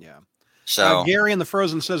 Yeah. So Gary in the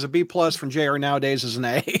Frozen says a B+ from JR nowadays is an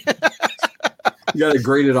A. You got to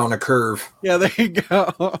grade it on a curve. Yeah, there you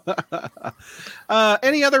go.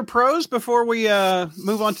 Any other pros before we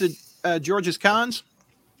move on to George's cons?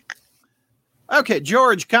 Okay,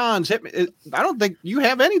 George, cons. Hit me. I don't think you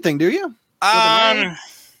have anything, do you? I'm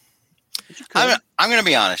going to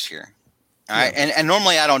be honest here. All right, and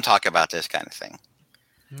normally I don't talk about this kind of thing.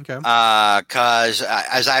 Okay. Because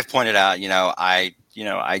as I've pointed out, I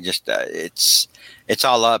just it's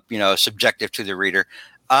all up, subjective to the reader.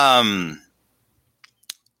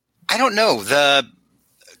 I don't know. The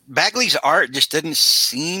Bagley's art just didn't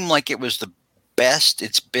seem like it was the best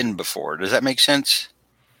it's been before. Does that make sense?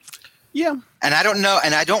 Yeah. And I don't know,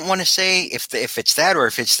 and I don't want to say if it's that or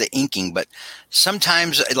if it's the inking, but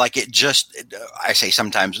sometimes I say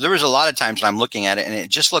sometimes, there was a lot of times when I'm looking at it and it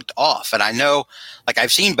just looked off. And I know, like,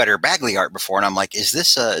 I've seen better Bagley art before, and I'm like, is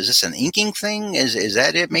this an inking thing? Is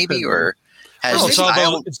that it maybe? Or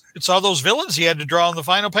it's all those villains he had to draw on the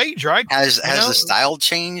final page, right? Has the style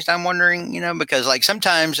changed? I'm wondering, because like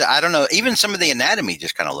sometimes I don't know, even some of the anatomy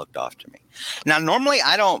just kind of looked off to me. Now, normally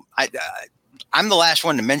I'm the last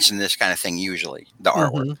one to mention this kind of thing, usually the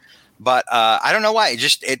artwork, but I don't know why.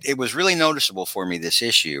 It was really noticeable for me this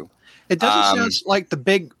issue. It doesn't sound like the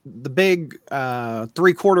big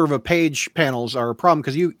 3/4 of a page panels are a problem,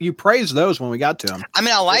 because you praised those when we got to them. I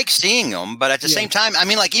mean, I like seeing them, but at the same time, I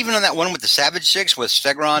mean, like even on that one with the Savage Six with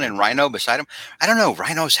Stegron and Rhino beside him, I don't know.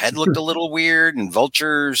 Rhino's head looked a little weird, and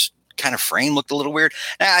Vulture's kind of frame looked a little weird.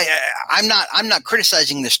 I'm not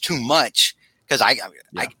criticizing this too much, because I can't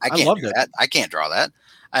do that. I can't draw that.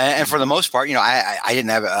 And for the most part, I didn't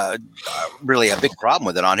have really a big problem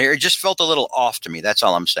with it on here. It just felt a little off to me. That's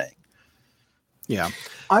all I'm saying. Yeah.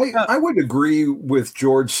 I would agree with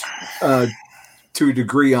George to a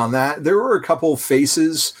degree on that. There were a couple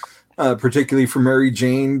faces, particularly for Mary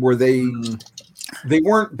Jane, where they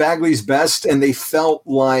weren't Bagley's best, and they felt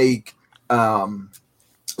like some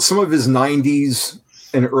of his 90s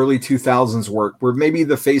and early 2000s work, where maybe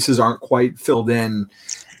the faces aren't quite filled in,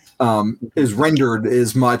 is rendered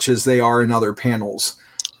as much as they are in other panels.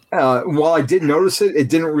 While I did notice it, it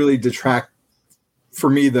didn't really detract for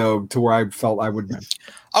me, though, to where I felt I would.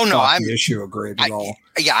 Oh no, I'm the issue a grade at all.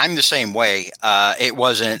 Yeah, I'm the same way. It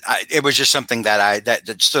wasn't. It was just something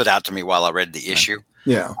that stood out to me while I read the issue.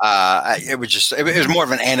 Yeah. It was more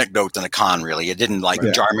of an anecdote than a con, really. It didn't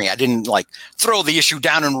jar me. I didn't throw the issue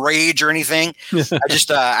down in rage or anything. I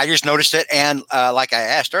just noticed it, and like I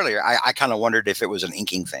asked earlier, I kind of wondered if it was an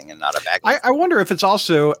inking thing and not a Bagley. I wonder if it's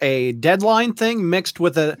also a deadline thing mixed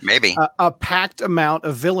with a packed amount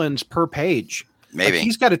of villains per page. Maybe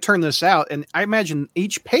he's got to turn this out, and I imagine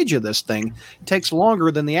each page of this thing takes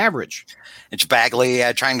longer than the average. It's Bagley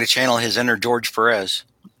trying to channel his inner George Perez.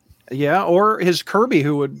 Yeah, or his Kirby,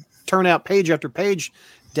 who would turn out page after page,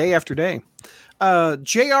 day after day.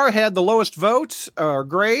 JR had the lowest vote or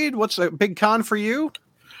grade. What's a big con for you?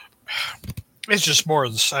 It's just more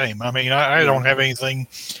of the same. I mean, I don't have anything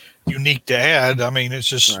unique to add. I mean, it's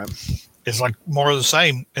just... Right. It's like more of the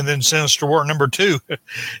same, and then Sinister War #2,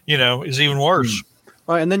 is even worse.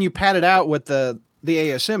 And then you pad it out with the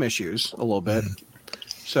ASM issues a little bit.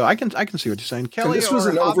 So I can see what you're saying, Kelly. And this was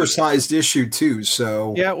an oversized issue too,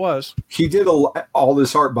 so yeah, it was. He did all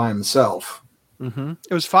this art by himself. Mm-hmm.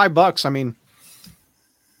 It was $5. I mean,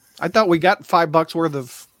 I thought we got $5 worth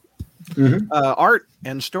of art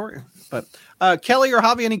and story. But Kelly or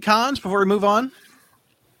Javi, any cons before we move on?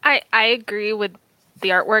 I agree with the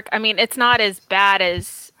artwork. I mean, it's not as bad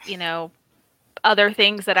as, other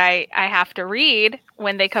things that I have to read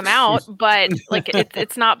when they come out, but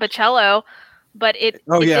it's not Bocello, but it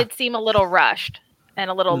did seem a little rushed and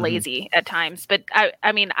a little lazy at times. But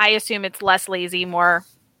I mean, I assume it's less lazy, more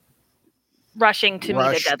rushing to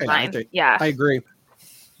meet a deadline. I agree.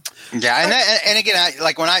 Yeah, and again,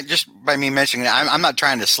 by me mentioning it, I'm not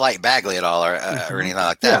trying to slight Bagley at all or anything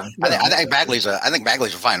like that. Yeah, I think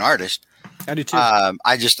Bagley's a fine artist. I do too.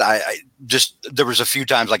 I just there was a few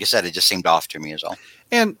times, like I said, it just seemed off to me as well.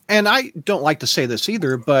 And I don't like to say this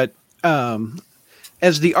either, but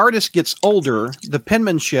as the artist gets older, the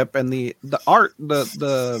penmanship and the art, what's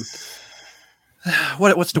the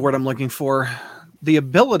word I'm looking for? The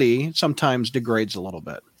ability sometimes degrades a little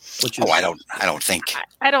bit. I don't think.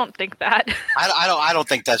 I don't think that. I don't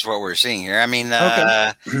think that's what we're seeing here. I mean,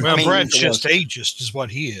 Brad's just ageist is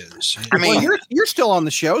what he is. I mean, you're still on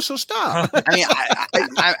the show, so stop.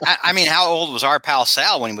 I mean, how old was our pal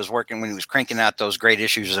Sal when he was cranking out those great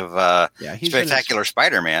issues of Spectacular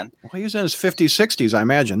Spider-Man? Well, he was in his 50s, 60s, I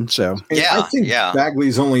imagine. So I think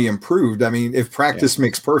Bagley's only improved. I mean, if practice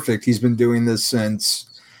makes perfect, he's been doing this since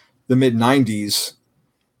the mid 90s.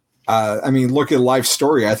 I mean, look at Life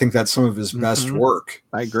Story. I think that's some of his best work.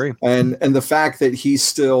 I agree. And the fact that he's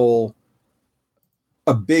still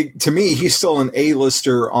he's still an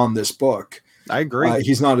A-lister on this book. I agree.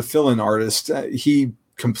 He's not a fill-in artist. He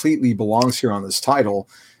completely belongs here on this title.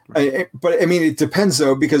 Right. But I mean, it depends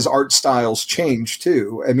though, because art styles change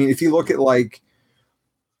too. I mean, if you look at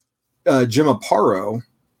Jim Aparo,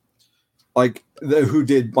 who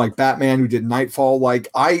did Batman, who did Nightfall,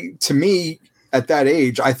 to me, at that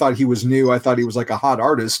age, I thought he was new. I thought he was a hot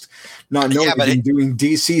artist, not knowing he'd been doing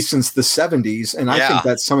DC since the 70s. And I think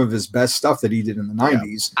that's some of his best stuff that he did in the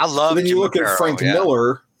 90s. I love it. Then you look at Frank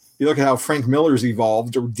Miller, you look at how Frank Miller's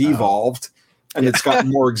evolved or devolved, and it's gotten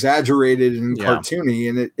more exaggerated and cartoony.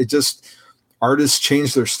 And it just, artists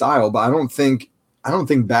change their style. But I don't think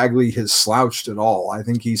Bagley has slouched at all. I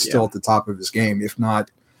think he's still at the top of his game, if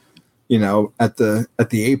not, at the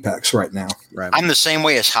apex right now. Right. I'm the same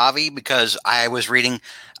way as Javi because I was reading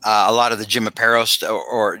a lot of the Jim Aparo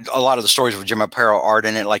or a lot of the stories with Jim Aparo art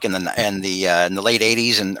in it, like in the late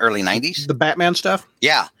 80s and early 90s. The Batman stuff.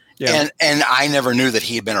 Yeah. And I never knew that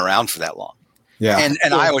he had been around for that long. Yeah.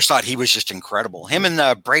 And I always thought he was just incredible. Him and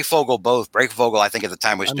Breyfogle both. Breyfogle, I think at the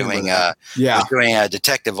time was doing a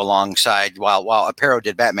detective alongside while Aparo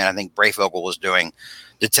did Batman. I think Breyfogle was doing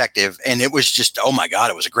detective, and it was just, oh my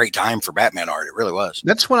God, it was a great time for Batman art. It really was.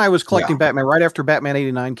 That's when I was collecting Batman, right after Batman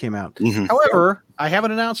 89 came out. Mm-hmm. However, I have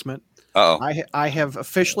an announcement. I have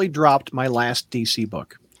officially dropped my last DC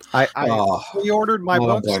book. I pre-ordered my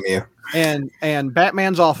books, and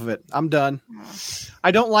Batman's off of it. I'm done.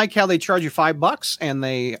 I don't like how they charge you $5 and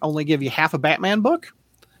they only give you half a Batman book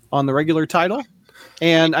on the regular title.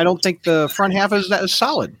 and I don't think the front half is that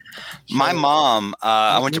solid. So, my mom,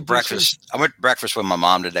 I went to breakfast. I went to breakfast with my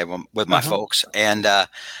mom today with my folks, and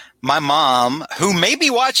my mom, who may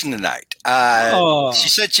be watching tonight, she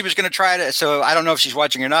said she was going to try it. So I don't know if she's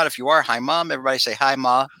watching or not. If you are, hi, Mom. Everybody say hi,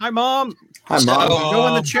 Ma. Hi, Mom. Hi, Mom. Go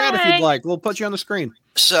in the chat if you'd like. We'll put you on the screen.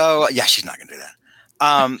 So, yeah, she's not going to do that.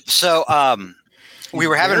 We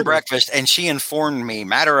were having breakfast, and she informed me,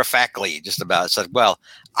 matter-of-factly, just about it. Said, well,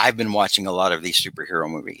 I've been watching a lot of these superhero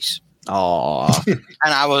movies. Oh, and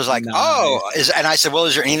I was like, nice. And I said, well,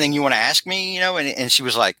 is there anything you want to ask me? And she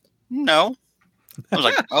was like, no. I was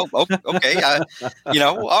like, oh, okay.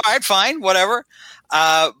 All right, fine, whatever.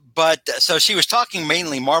 But so she was talking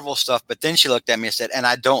mainly Marvel stuff, but then she looked at me and said, and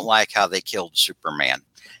I don't like how they killed Superman.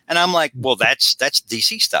 And I'm like, well, that's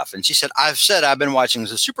DC stuff. And she said, I've been watching the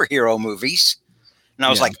superhero movies. And I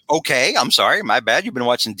was like, okay, I'm sorry. My bad. You've been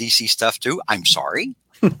watching DC stuff too. I'm sorry.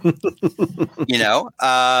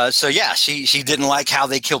 So yeah, she didn't like how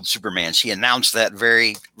they killed Superman. She announced that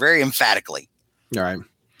very, very emphatically. All right.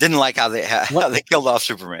 Didn't like how they killed off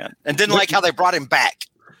Superman, and didn't like how they brought him back.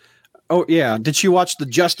 Oh yeah, did she watch the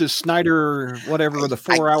Justice Snyder whatever the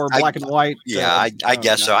 4-hour black and white? Yeah, I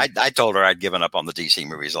guess so. I told her I'd given up on the DC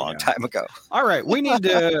movies a long time ago. All right, we need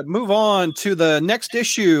to move on to the next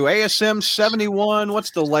issue, ASM 71. What's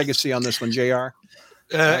the legacy on this one, JR?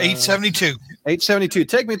 872. 872.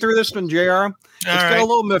 Take me through this one, JR. It's got a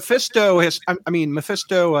little Mephisto.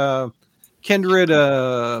 Mephisto, Kindred,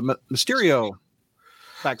 Mysterio.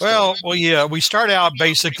 Well, yeah. We start out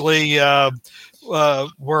basically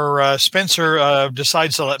where Spencer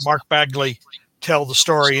decides to let Mark Bagley tell the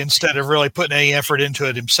story instead of really putting any effort into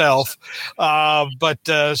it himself. So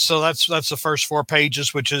that's the first 4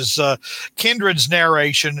 pages, which is Kindred's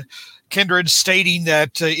narration. Kindred stating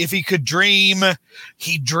that if he could dream,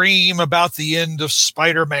 he'd dream about the end of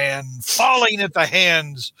Spider-Man falling at the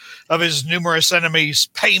hands of his numerous enemies,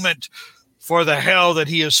 payment for the hell that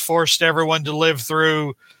he has forced everyone to live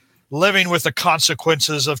through, living with the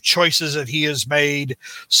consequences of choices that he has made,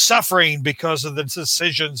 suffering because of the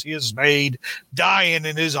decisions he has made, dying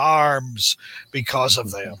in his arms because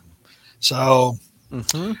of them. So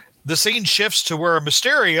the scene shifts to where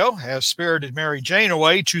Mysterio has spirited Mary Jane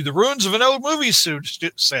away to the ruins of an old movie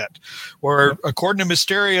set, where, according to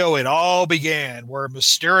Mysterio, it all began, where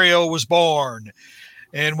Mysterio was born.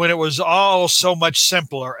 And when it was all so much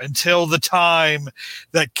simpler until the time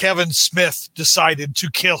that Kevin Smith decided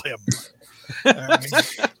to kill him.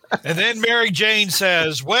 And then Mary Jane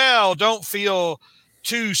says, well, don't feel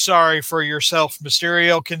too sorry for yourself,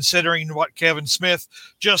 Mysterio, considering what Kevin Smith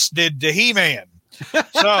just did to He-Man.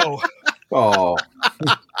 So. I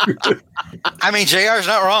mean, JR's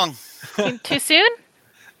not wrong. Too soon?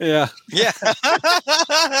 Yeah.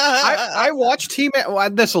 I watched He-Man. Well,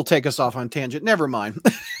 this will take us off on tangent. Never mind.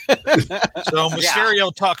 So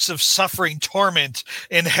Mysterio talks of suffering torment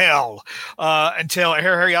in hell until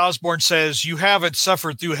Harry Osborn says, you haven't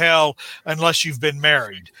suffered through hell unless you've been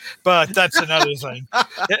married. But that's another thing.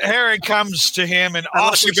 Harry comes to him and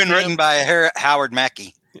offers you've been written by Howard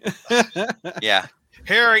Mackey. Yeah.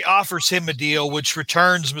 Harry offers him a deal which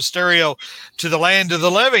returns Mysterio to the land of the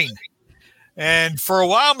living. And for a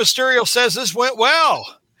while, Mysterio says this went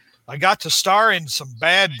well. I got to star in some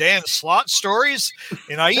bad Dan Slott stories,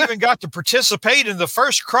 and I even got to participate in the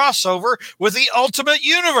first crossover with the Ultimate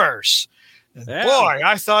Universe. And boy,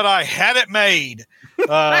 I thought I had it made.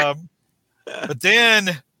 But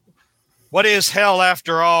then, what is hell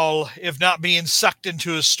after all, if not being sucked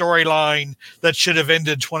into a storyline that should have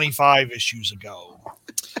ended 25 issues ago?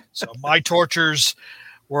 So my tortures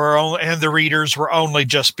and the readers were only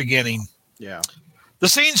just beginning. Yeah. The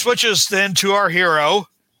scene switches then to our hero,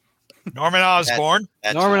 Norman Osborn.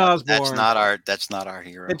 That's not our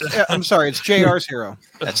hero. I'm sorry, it's JR's hero.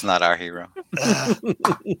 That's not our hero.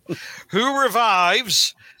 Who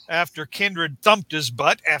revives after Kindred thumped his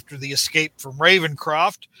butt after the escape from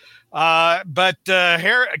Ravencroft. But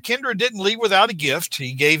Kindred didn't leave without a gift.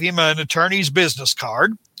 He gave him an attorney's business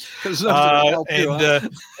card.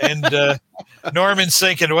 Norman's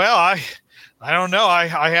thinking, well, I don't know. I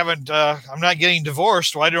haven't. I'm not getting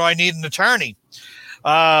divorced. Why do I need an attorney?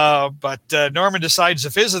 But Norman decides to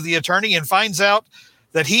visit the attorney and finds out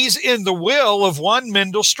that he's in the will of one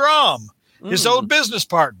Mendel Strom, his old business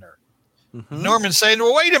partner. Norman's saying,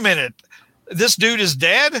 well, wait a minute. This dude is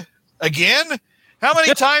dead again? How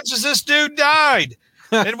many times has this dude died?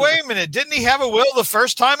 And wait a minute. Didn't he have a will the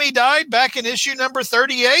first time he died back in issue number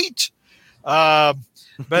 38? But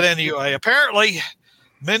anyway, apparently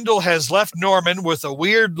Mendel has left Norman with a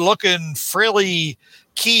weird looking frilly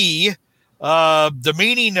key the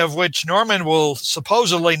meaning of which Norman will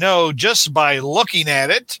supposedly know just by looking at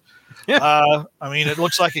it. I mean, it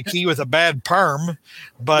looks like a key with a bad perm,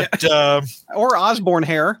 but or Osborne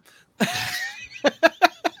hair.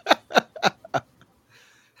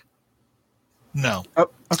 No. Oh,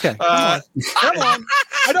 okay. Come on.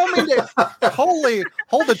 I don't mean to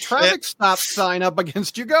hold a traffic stop sign up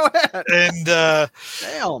against you. Go ahead. And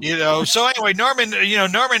damn. So anyway,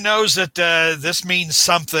 Norman knows that this means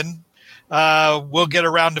something. We'll get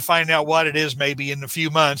around to find out what it is maybe in a few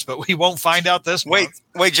months, but we won't find out this month.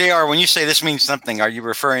 Wait, JR, when you say this means something, are you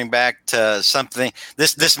referring back to something?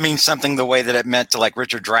 This means something the way that it meant to like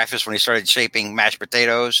Richard Dreyfuss when he started shaping mashed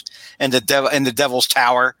potatoes and the Devil's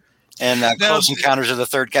Tower and Close Encounters of the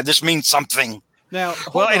Third Kind. This means something. Now,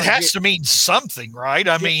 it has to mean something, right?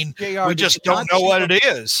 I mean, we just don't know what it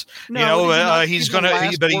is. No, he's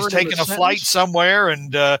taking a flight somewhere,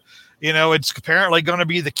 and it's apparently going to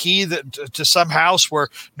be the key to some house where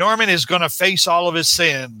Norman is going to face all of his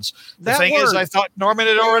sins. The thing is, I thought Norman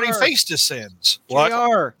had already faced his sins.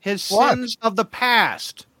 What? His sins of the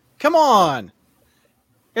past. Come on.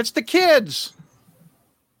 It's the kids.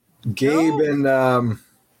 Gabe and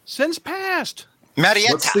sins past.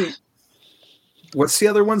 Marietta. What's the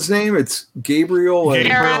other one's name? It's Gabriel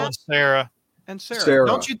and Sarah. And Sarah.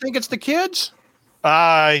 Don't you think it's the kids?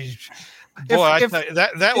 That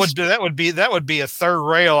would be a third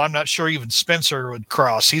rail. I'm not sure even Spencer would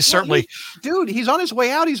cross. He's certainly he's on his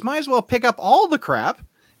way out. He might as well pick up all the crap.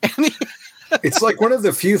 It's like one of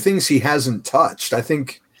the few things he hasn't touched. I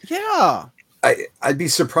think. Yeah. I'd be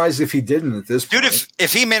surprised if he didn't at this point. Dude,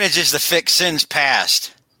 if he manages to fix sins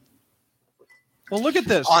past. Well, look at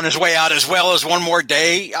this. On his way out as well as one more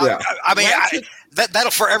day. Yeah. I mean,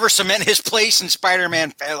 that'll forever cement his place in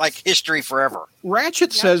Spider-Man history forever.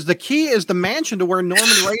 Ratchet says the key is the mansion to where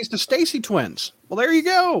Norman raised the Stacy twins. Well, there you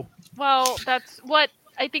go. Well,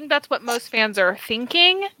 I think that's what most fans are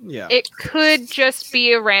thinking. Yeah. It could just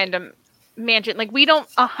be a random mansion. Like, we don't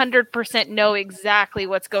 100% know exactly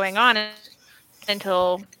what's going on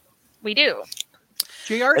until we do.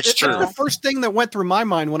 JR, it's the first thing that went through my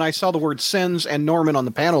mind when I saw the word sins and Norman on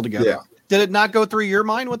the panel together. Yeah. Did it not go through your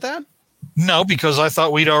mind with that? No, because I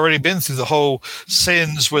thought we'd already been through the whole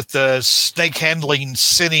sins with the snake handling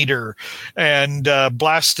Sin Eater and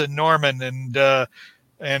blasting Norman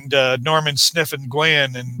and Norman sniffing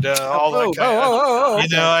Gwen and all that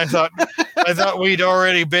kind of. I thought we'd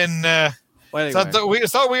already been. Anyway.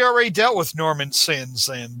 Thought we already dealt with Norman's sins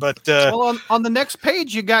then, but on the next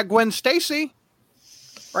page you got Gwen Stacy.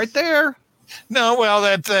 Right there. No, well,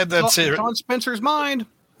 that's it. It's on Spencer's mind.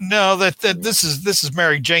 No, this is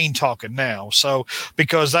Mary Jane talking now. So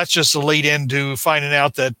because that's just a lead into finding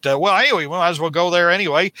out that anyway, we might as well go there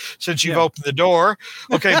anyway since you've opened the door.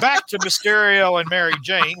 Okay, back to Mysterio and Mary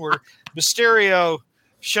Jane, where Mysterio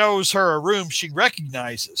shows her a room she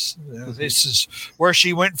recognizes. This is where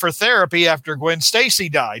she went for therapy after Gwen Stacy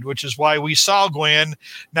died, which is why we saw Gwen,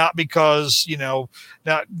 not because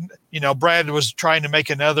Brad was trying to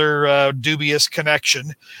make another dubious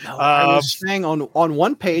connection. No, I was saying on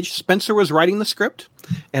one page Spencer was writing the script,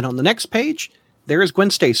 and on the next page there is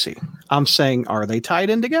Gwen Stacy. I'm saying, are they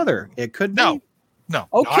tied in together? It could be. No.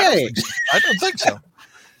 Okay, I don't think so.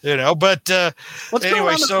 But let's anyway, go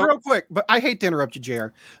on this real quick. But I hate to interrupt you, JR.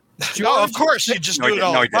 No, of course you just do it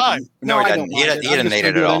all the time. No, he didn't. He didn't hate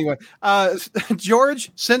it at all. Anyway,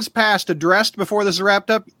 George, since past addressed before this is wrapped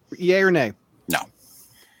up, yay or nay? No.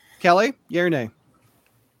 Kelly, yay or nay?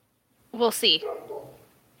 We'll see.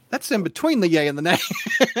 That's in between the yay and the nay.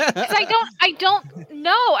 I don't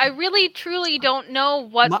know. I really, truly don't know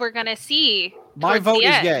what we're gonna see. My vote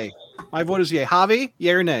is yay. My vote is yay. Javi,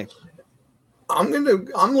 yay or nay? I'm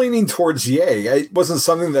leaning towards yay. It wasn't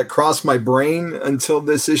something that crossed my brain until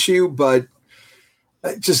this issue, but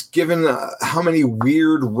just given how many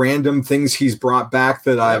weird, random things he's brought back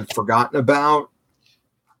that I've forgotten about,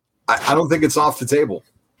 I don't think it's off the table.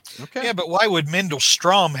 Okay. Yeah, but why would Mendel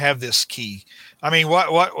Strom have this key? I mean,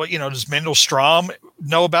 what does Mendel Strom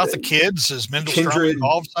know about the kids? Is Mendel Strom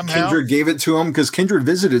involved somehow? Kindred gave it to him because Kindred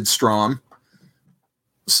visited Strom,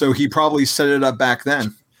 so he probably set it up back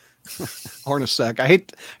then. Hornacek. I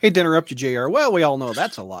hate to interrupt you, JR. Well, we all know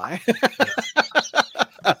that's a lie.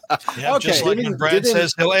 Yeah, okay. Just like when Brad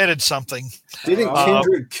says he'll edit something. Didn't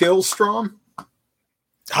Kindred kill Strom?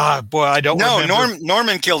 Boy, I don't know. No,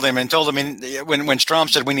 Norman killed him and told him when Strom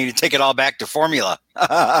said we need to take it all back to formula.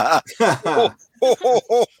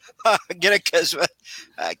 Get it? Because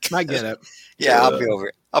I get it. Yeah, I'll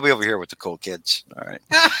be over here with the cool kids. All right.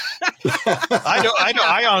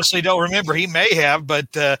 I honestly don't remember. He may have,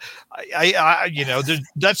 but that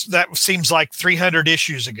seems like 300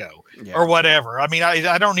 issues ago or whatever. I mean,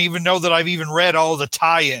 I don't even know that I've even read all the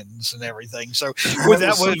tie-ins and everything. So would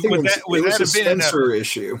that have been in a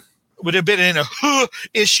issue? Would have been in a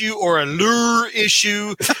issue or a lure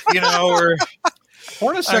issue, or.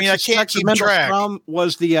 Hornacek, I can't keep track. Strom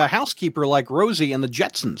was the housekeeper like Rosie in the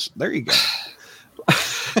Jetsons. There you go.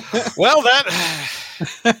 Well,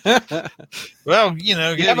 some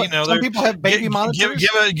people have baby monitors.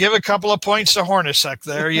 Give a couple of points to Hornacek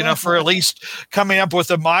there, for at least coming up with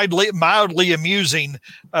a mildly amusing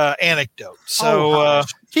anecdote. So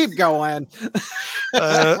keep going.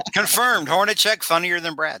 Confirmed. Hornacek funnier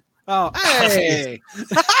than Brad. Oh, hey.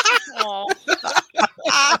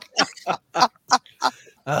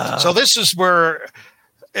 So this is where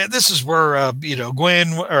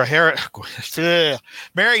Gwen or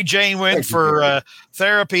Mary Jane went for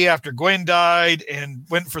therapy after Gwen died and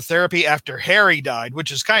went for therapy after Harry died,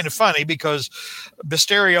 which is kind of funny because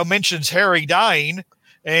Mysterio mentions Harry dying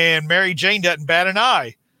and Mary Jane doesn't bat an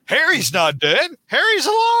eye. Harry's not dead. Harry's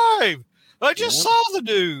alive. I just saw the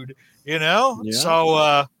dude. So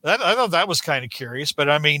I thought that was kind of curious, but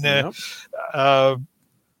I mean,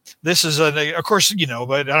 this is of course,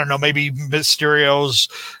 but I don't know, maybe Mysterio's,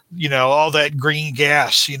 all that green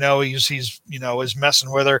gas, he's is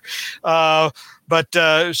messing with her. But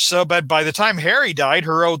by the time Harry died,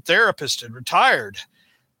 her old therapist had retired,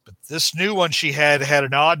 but this new one she had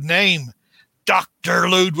an odd name. Dr.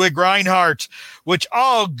 Ludwig Reinhardt, which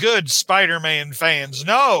all good Spider-Man fans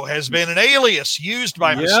know has been an alias used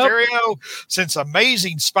by Mysterio since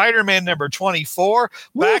Amazing Spider-Man number 24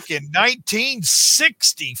 back in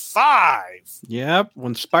 1965. Yep,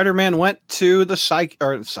 when Spider-Man went to the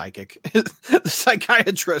the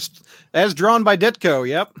psychiatrist, as drawn by Ditko.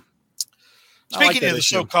 Yep. Speaking of the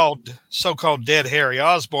so-called dead Harry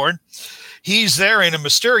Osborn, he's there in a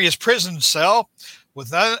mysterious prison cell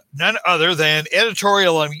with none other than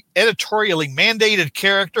editorially mandated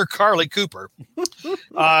character Carly Cooper,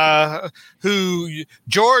 who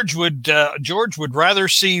George would rather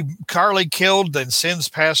see Carly killed than sins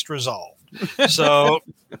past resolved. So,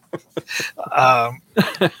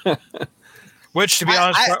 which to be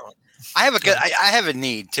honest. I have a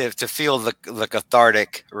need to feel the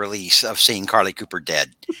cathartic release of seeing Carly Cooper dead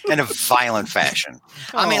in a violent fashion.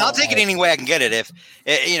 I mean, I'll take it any way I can get it.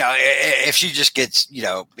 If she just gets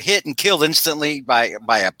hit and killed instantly by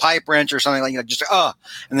a pipe wrench or something like and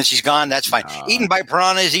then she's gone. That's fine. Eaten by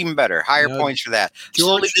piranha is even better. Higher points for that.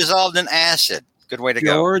 Slowly dissolved in acid. Good way to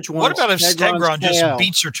go. What about if Stegron just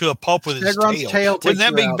beats her to a pulp with his tail? Wouldn't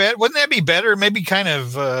that be better? Wouldn't that be better? Maybe kind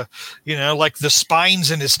of, like the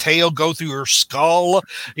spines in his tail go through her skull,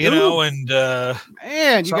 and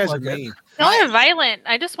man, you guys are mean. Not violent.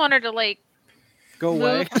 I just want her to go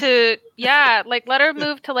away let her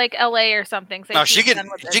move to LA or something. So no, she can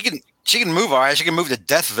move. All right, she can move to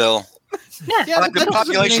Deathville. Yeah, like the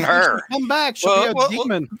population her. Come back. She'll be a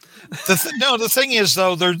demon. The thing is,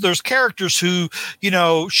 though, there's characters who,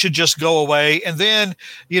 should just go away. And then,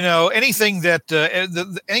 anything that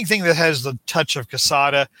has the touch of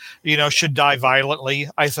Quesada, should die violently,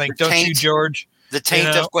 I think. Don't you, George? The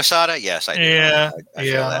taint of Quesada? Yes, I do.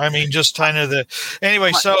 Yeah. I mean, just kind of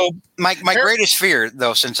anyway, so. My greatest fear,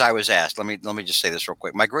 though, since I was asked, let me just say this real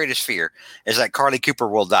quick. My greatest fear is that Carly Cooper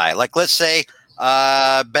will die. Like, let's say,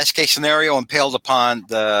 best case scenario, impaled upon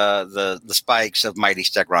the spikes of Mighty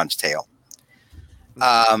Stegron's tail.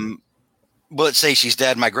 Let's say she's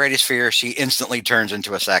dead. My greatest fear, she instantly turns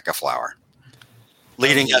into a sack of flour,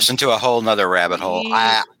 leading us into a whole nother rabbit hole.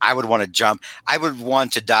 I would want to jump. I would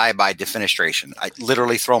want to die by defenestration. I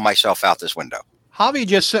literally throw myself out this window. Javi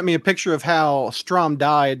just sent me a picture of how Strom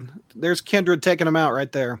died. There's Kindred taking him out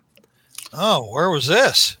right there. Oh, where was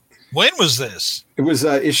this? When was this? It was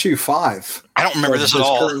issue 5. I don't remember this at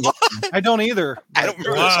all. I don't either. I don't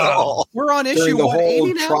remember this at all. We're on issue the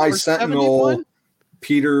whole Tri-Sentinel.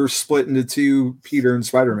 Peter split into two, Peter and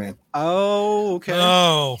Spider-Man. Oh, okay.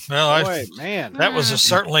 Oh, well, man, that was a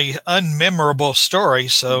certainly unmemorable story.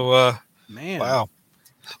 So, man, wow.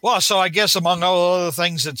 Well, so I guess among all other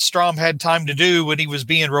things that Strom had time to do when he was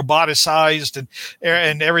being roboticized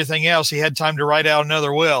and everything else, he had time to write out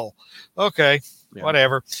another will. Okay. Yeah.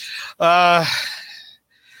 Whatever. I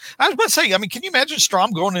was about to say, I mean, can you imagine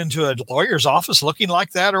Strom going into a lawyer's office looking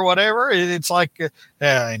like that or whatever? It's like,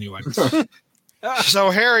 anyway. So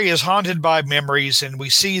Harry is haunted by memories, and we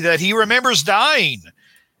see that he remembers dying,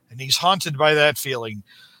 and he's haunted by that feeling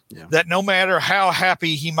that no matter how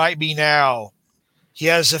happy he might be now, he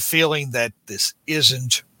has a feeling that this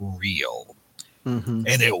isn't real and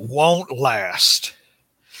it won't last.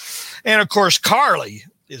 And of course, Carly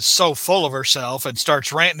is so full of herself and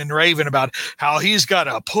starts ranting and raving about how he's got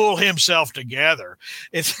to pull himself together.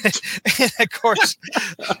 And of course,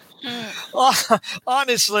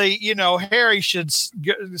 honestly, Harry should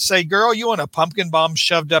say, girl, you want a pumpkin bomb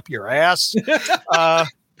shoved up your ass? I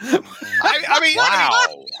mean,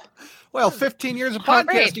 wow. Well, 15 years of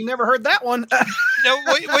podcasting, you never heard that one.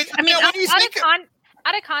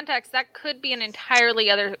 Out of context, that could be an entirely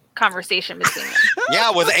other conversation between them.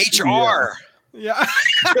 Yeah, with HR. Yeah.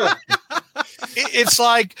 It's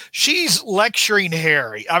like she's lecturing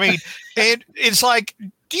Harry. I mean, and it's like,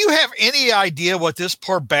 do you have any idea what this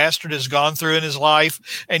poor bastard has gone through in his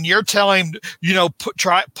life? And you're telling him,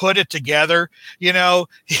 put it together.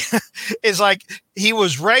 It's like he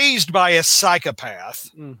was raised by a psychopath.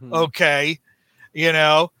 Okay.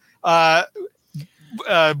 Went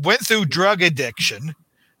through drug addiction.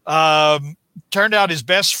 Turned out his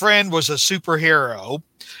best friend was a superhero.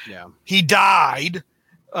 Yeah. He died,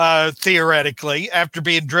 theoretically, after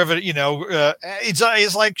being driven, it's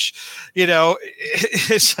like,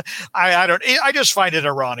 I just find it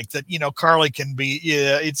ironic that, Carly can be,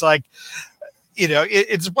 it's like,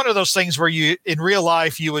 it's one of those things where in real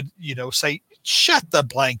life, you would, say, shut the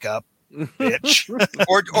blank up, bitch.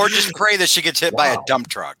 or just pray that she gets hit by a dump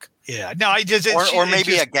truck. Yeah. No, or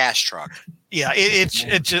maybe a gas truck. Yeah,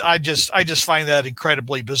 I just find that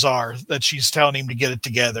incredibly bizarre that she's telling him to get it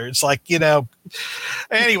together. It's like,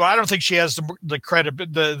 anyway, I don't think she has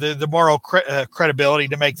the moral credibility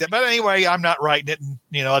to make that. But anyway, I'm not writing it, and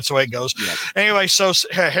that's the way it goes. Yeah. Anyway, so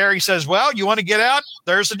Harry says, "Well, you want to get out?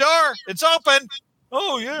 There's the door. It's open."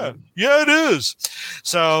 Oh yeah, it is.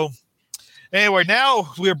 So anyway,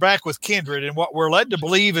 now we're back with Kindred, and what we're led to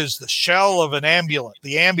believe is the shell of an ambulance,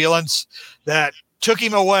 the ambulance that took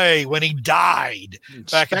him away when he died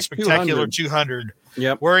back in Spectacular 200.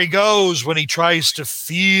 Yep. Where he goes when he tries to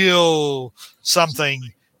feel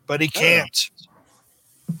something, but he can't.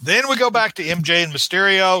 Then we go back to MJ and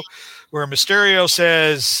Mysterio, where Mysterio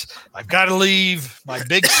says, "I've got to leave. My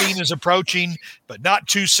big scene is approaching, but not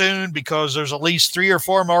too soon because there's at least 3 or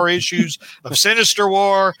 4 more issues of Sinister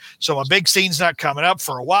War. So my big scene's not coming up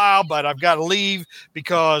for a while, but I've got to leave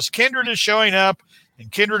because Kindred is showing up." And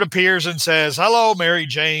Kindred appears and says, "Hello, Mary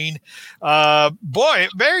Jane." Boy,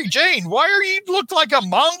 Mary Jane, why are you look like a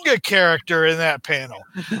manga character in that panel?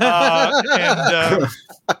 And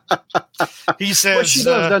he says, well, she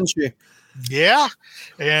does, doesn't she? Yeah.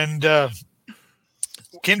 And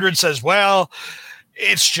Kindred says, "Well,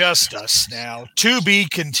 it's just us now. To be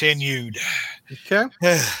continued." Okay.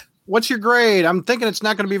 What's your grade? I'm thinking it's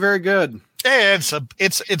not going to be very good. Yeah, it's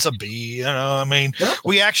a B. I mean,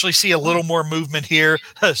 we actually see a little more movement here,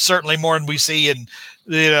 certainly more than we see in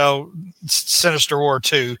Sinister War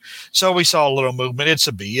 2. So we saw a little movement. It's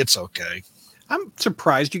a B. It's okay. I'm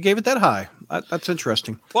surprised you gave it that high. That's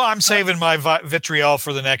interesting. Well, I'm saving my vitriol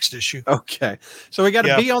for the next issue. Okay, so we got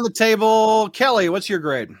a B on the table. Kelly, what's your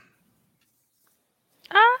grade?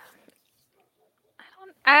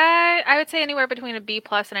 I would say anywhere between a B+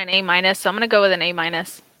 and an A-. So I'm going to go with an A-.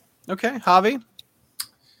 Okay, Javi?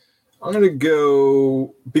 I'm going to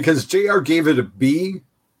go, because JR gave it a B,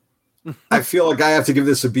 I feel like I have to give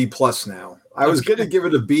this a B+ now. I was going to give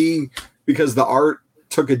it a B because the art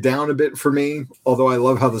took it down a bit for me, although I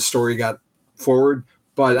love how the story got forward.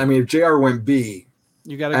 But, I mean, if JR went B,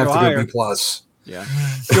 you got to go higher. Go B+. Yeah.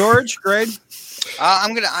 George, grade?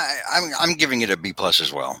 I'm giving it a B+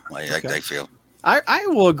 as well, I feel. I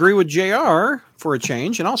will agree with JR for a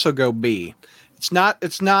change and also go B. It's not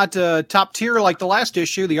top tier like the last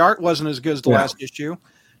issue. The art wasn't as good as the last issue.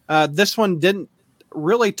 This one didn't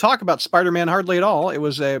really talk about Spider-Man hardly at all. It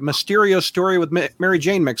was a Mysterio story with Mary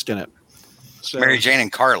Jane mixed in it. So, Mary Jane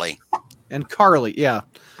and Carly. Yeah.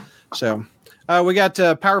 So we got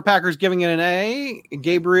Power Packers giving it an A,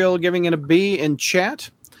 Gabriel giving it a B in chat.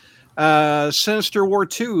 Sinister War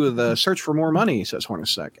 2, The Search for More Money, says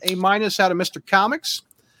Hornacek. A- out of Mr. Comics.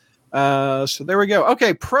 So there we go.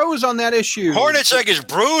 Okay, pros on that issue. Hornacek is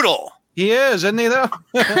brutal. He is, isn't he, though?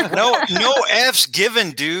 no F's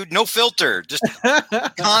given, dude. No filter. Just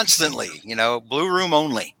constantly, blue room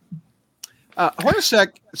only.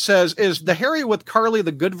 Hornacek says, is the Harry with Carly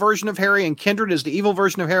the good version of Harry and Kindred is the evil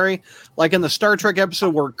version of Harry, like in the Star Trek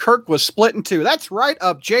episode where Kirk was split in two? That's right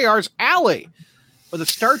up JR's alley. With a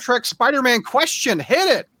Star Trek Spider-Man question. Hit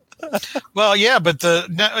it. Well, yeah, but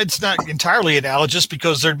it's not entirely analogous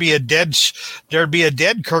because there'd be a dead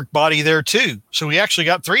Kirk body there too. So we actually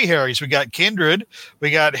got 3 Harrys. We got Kindred,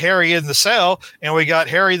 we got Harry in the cell, and we got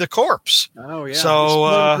Harry the corpse. Oh yeah.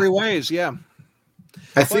 So 3 ways. Yeah.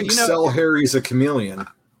 I think Cell Harry's a chameleon.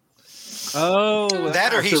 Oh,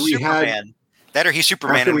 that or he's Superman. That or he's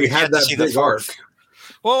Superman. After we had that big arc.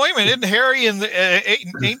 Well, wait a minute. Isn't Harry and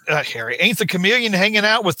ain't the chameleon hanging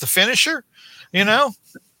out with the Finisher? You know?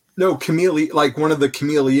 No, chameleon, like one of the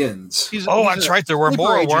chameleons. That's right. There were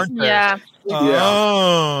more, weren't there? Yeah.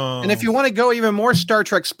 Oh. And if you want to go even more Star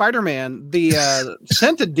Trek Spider-Man, the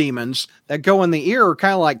scented demons that go in the ear are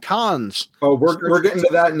kind of like cons. Oh, we're getting to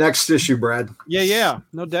that next issue, Brad. Yeah,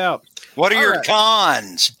 no doubt. What are your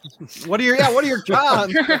cons? What are your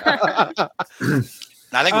cons?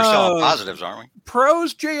 I think we're still on positives, aren't we?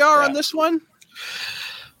 Pros, JR, on this one?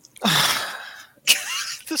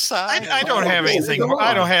 I don't have anything.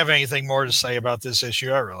 I don't have anything more to say about this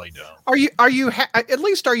issue. I really don't. Are you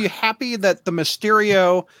happy that the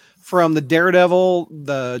Mysterio from the Daredevil,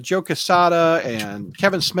 the Joe Quesada, and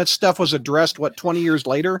Kevin Smith stuff was addressed 20 years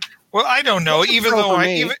later? Well, I don't know. Even though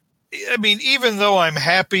I'm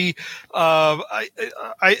happy, I'm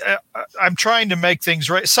trying to make things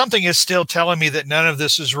right. Something is still telling me that none of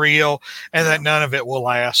this is real and that none of it will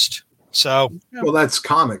last. So, well, that's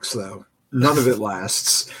comics, though. None of it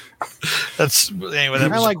lasts. That's anyway.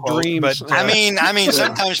 That was like dreams. But I mean,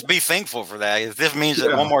 sometimes be thankful for that. If this means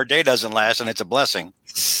that one more day doesn't last, and it's a blessing.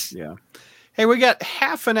 Yeah. Hey, we got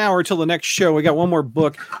half an hour till the next show. We got one more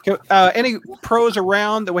book. Any pros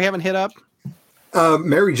around that we haven't hit up?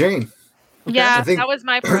 Mary Jane. Okay. Yeah, that was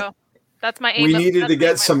my pro. That's my A. We needed to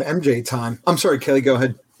get some MJ time. I'm sorry, Kelly. Go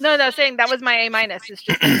ahead. No, saying that was my A-. It's just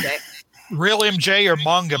MJ. Real MJ or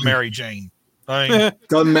manga Mary Jane?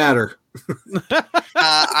 Doesn't matter.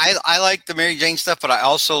 I like the Mary Jane stuff, but I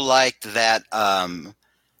also liked that. That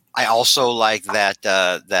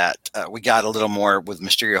we got a little more with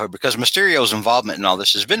Mysterio, because Mysterio's involvement in all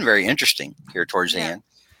this has been very interesting here towards the end.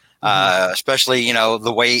 Especially,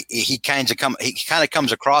 the way he kind of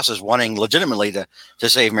comes across as wanting legitimately to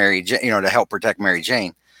save Mary Jane, to help protect Mary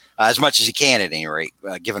Jane. As much as he can, at any rate,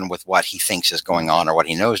 given with what he thinks is going on or what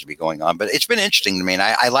he knows to be going on. But it's been interesting to me, and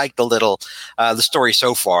I like the story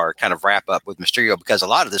so far kind of wrap up with Mysterio, because a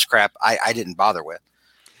lot of this crap I didn't bother with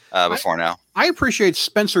before now. I appreciate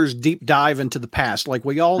Spencer's deep dive into the past, like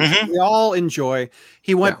we all enjoy.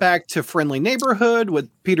 He went back to Friendly Neighborhood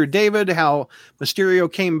with Peter David, how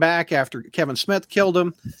Mysterio came back after Kevin Smith killed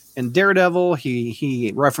him. In Daredevil,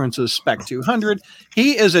 he references Spec 200.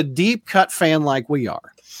 He is a deep cut fan like we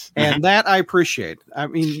are. And that I appreciate. I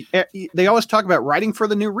mean, they always talk about writing for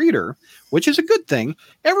the new reader, which is a good thing.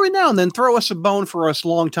 Every now and then, throw us a bone for us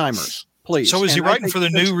long timers, please. So is he writing for the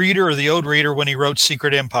new reader or the old reader when he wrote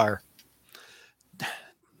Secret Empire?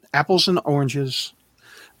 Apples and oranges.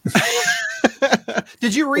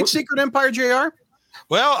 Did you read Secret Empire, JR?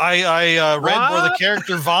 Well, I read where the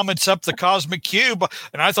character vomits up the cosmic cube,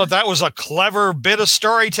 and I thought that was a clever bit of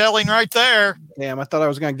storytelling right there. Damn, I thought I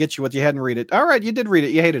was going to get you what you hadn't read it. All right, you did read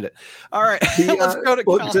it. You hated it. All right, let's go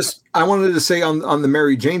to I wanted to say on the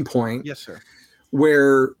Mary Jane point. Yes, sir.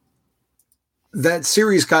 Where that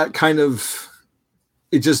series got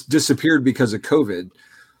it just disappeared because of COVID.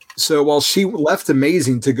 So while she left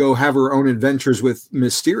Amazing to go have her own adventures with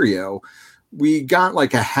Mysterio, we got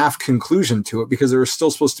like a half conclusion to it because there was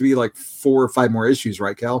still supposed to be like 4 or 5 more issues,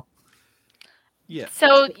 right, Cal? Yeah.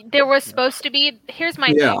 So there was supposed to be, here's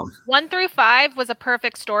my thing. 1 through 5 was a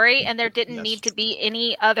perfect story, and there didn't need to be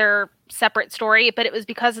any other separate story, but it was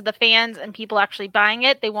because of the fans and people actually buying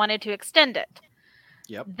it. They wanted to extend it.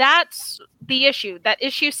 Yep. That's the issue. That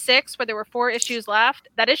issue 6, where there were 4 issues left,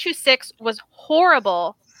 that issue 6 was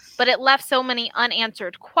horrible, but it left so many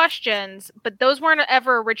unanswered questions, but those weren't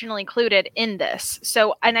ever originally included in this.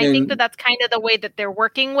 So, and I think that's kind of the way that they're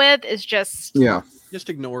working with is just ignore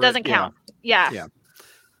it. Doesn't count. Yeah.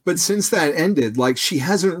 But since that ended, like she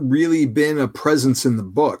hasn't really been a presence in the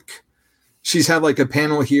book. She's had like a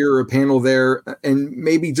panel here, a panel there, and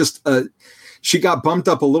maybe just she got bumped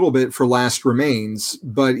up a little bit for Last Remains,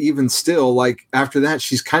 but even still, like after that,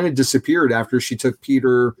 she's kind of disappeared after she took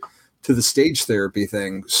Peter to the stage therapy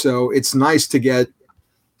thing. So it's nice to get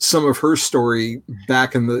some of her story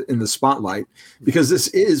back in the spotlight, because this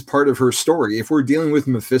is part of her story. If we're dealing with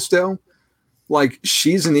Mephisto, like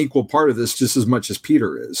she's an equal part of this just as much as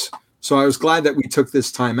Peter is. So I was glad that we took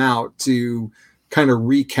this time out to kind of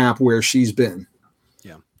recap where she's been.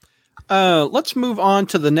 Yeah. Let's move on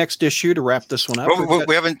to the next issue to wrap this one up.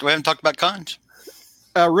 We haven't talked about cons.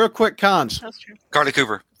 Real quick, cons. That's true. Carly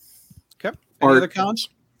Cooper. Okay. Any other cons?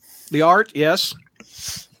 The art, yes.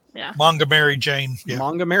 Yeah. Manga Mary Jane. Yeah.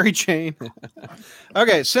 Manga Mary Jane.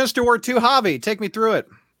 Okay, Sinister War 2 hobby. Take me through it.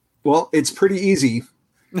 Well, it's pretty easy.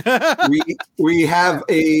 we have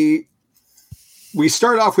we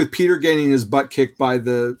start off with Peter getting his butt kicked by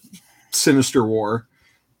the Sinister War.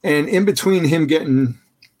 And in between him getting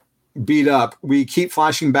beat up, we keep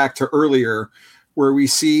flashing back to earlier where we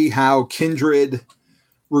see how Kindred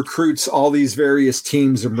recruits all these various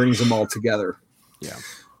teams and brings them all together. Yeah.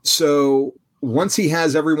 So once he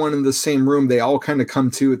has everyone in the same room, they all kind of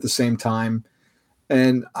come to at the same time.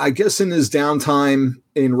 And I guess in his downtime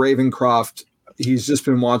in Ravencroft, he's just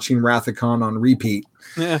been watching Wrath of Khan on repeat.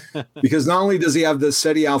 Because not only does he have the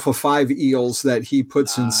SETI Alpha 5 eels that he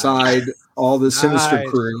puts inside all the Sinister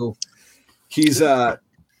crew, he's gone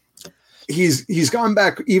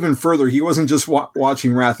back even further. He wasn't just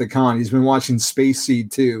watching Wrath of Khan. He's been watching Space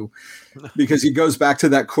Seed too, because he goes back to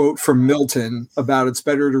that quote from Milton about it's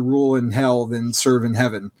better to rule in hell than serve in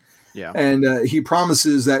heaven. Yeah. And he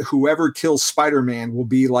promises that whoever kills Spider-Man will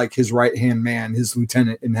be like his right-hand man, his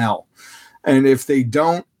lieutenant in hell. And if they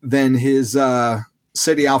don't, then his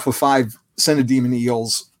SETI Alpha 5 Senademon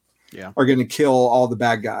eels are going to kill all the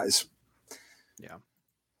bad guys. Yeah.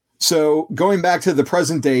 So going back to the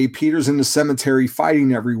present day, Peter's in the cemetery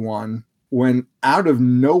fighting everyone when out of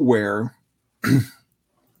nowhere,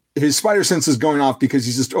 his spider sense is going off because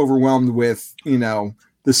he's just overwhelmed with, the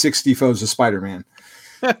 60 foes of Spider-Man.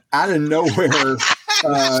 Out of nowhere,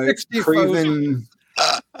 Craven,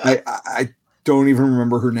 I don't even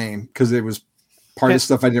remember her name because it was part of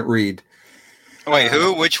stuff I didn't read. Wait,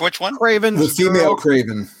 who? Which one? Craven, the female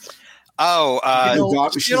Craven. Oh,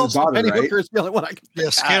 she's a daughter, right? Hooker is the only one I can.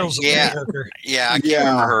 Yeah, Skittles. I can't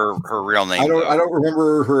remember her real name. I don't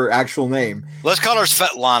remember her actual name. Let's call her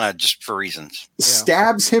Svetlana just for reasons. Yeah.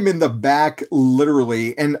 Stabs him in the back,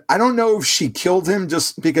 literally, and I don't know if she killed him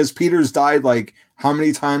just because Peter's died like how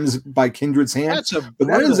many times by Kindred's hand. But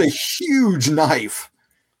that is a huge knife.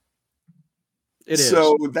 It is.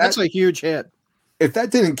 So that's a huge hit. If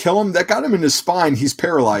that didn't kill him, that got him in his spine. He's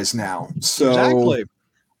paralyzed now. So exactly.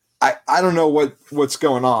 I don't know what's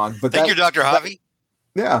going on, but thank you, Dr. Javi.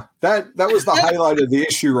 Yeah, that was the highlight of the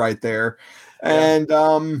issue right there. And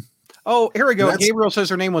here we go. Gabriel says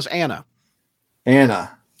her name was Anna.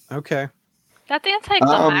 Anna. Okay. That's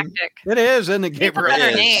anticlimactic. It is, isn't it, Gabriel?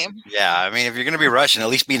 Better name. Yeah, I mean, if you're going to be Russian, at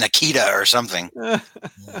least be Nikita or something. Or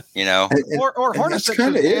that's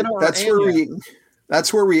kind of it.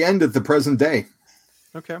 That's where we end at the present day.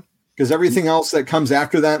 Okay. Because everything else that comes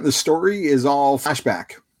after that in the story is all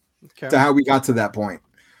flashback to how we got to that point.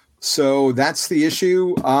 So that's the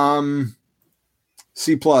issue.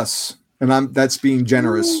 C+, and that's being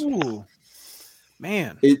generous. Ooh,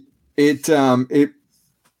 man, it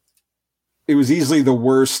was easily the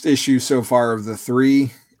worst issue so far of the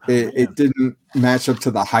three. It didn't match up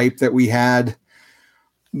to the hype that we had.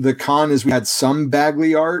 The con is we had some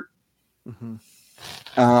Bagley art. Mm-hmm.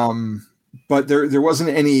 But there wasn't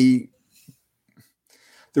enough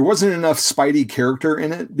Spidey character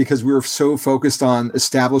in it because we were so focused on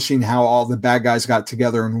establishing how all the bad guys got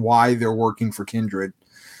together and why they're working for Kindred.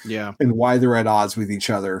 Yeah. And why they're at odds with each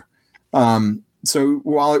other. So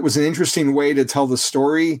while it was an interesting way to tell the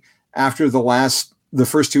story after the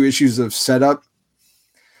first two issues of setup,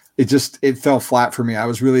 it fell flat for me. I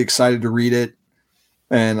was really excited to read it.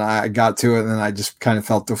 And I got to it, and then I just kind of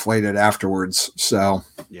felt deflated afterwards. So,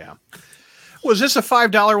 yeah. Was this a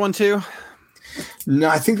 $5 one too? No,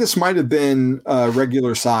 I think this might have been a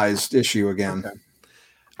regular sized issue again.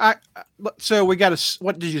 Okay. So we got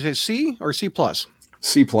what did you say? C or C+?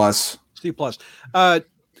 C+. C+.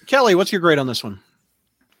 Kelly, what's your grade on this one?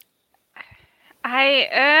 C-.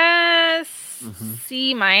 I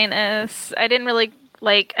didn't really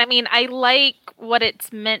like. I mean, I like what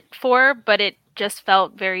it's meant for, but it just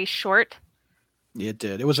felt very short. It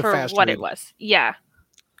did. It was a for fast what read. it was. Yeah.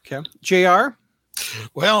 Okay. JR?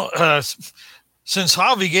 Well, since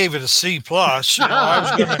Javi gave it a C+, I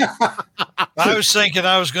was thinking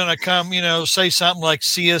I was going to come, say something like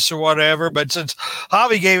CS or whatever. But since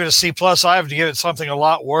Javi gave it a C+, I have to give it something a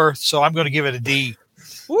lot worth. So I'm going to give it a D.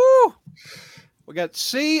 Woo! We got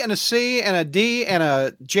C and a C and a D and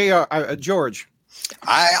a JR. George.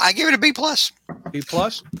 I give it a B+. B+.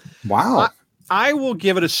 Wow. I will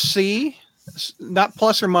give it a C, not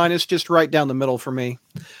plus or minus, just right down the middle for me.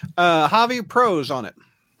 Javi, pros on it.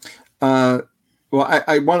 Well,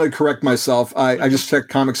 I want to correct myself. I just checked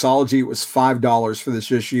Comixology. It was $5 for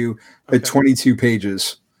this issue at 22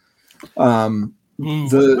 pages. The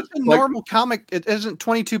normal comic, it isn't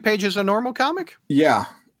 22 pages a normal comic? Yeah.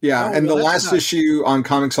 Yeah. And the last issue on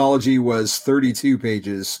Comixology was 32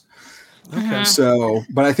 pages. Okay. So,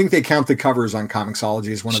 but I think they count the covers on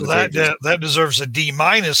Comixology as one of the pages. That deserves a D- then.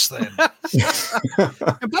 And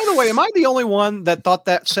by the way, am I the only one that thought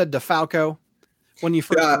that said DeFalco when you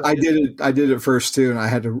first? Yeah, I did it first too, and I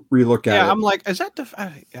had to relook at it. Yeah, I'm like, is that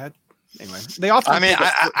Anyway, they often.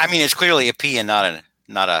 I mean, it's clearly a P and not a.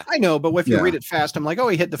 I know, but if you read it fast, I'm like, oh,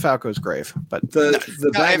 he hit DeFalco's grave. But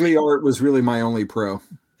the Bagley art was really my only pro.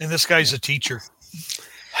 And this guy's a teacher.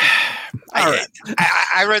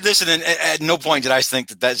 I read this, and at no point did I think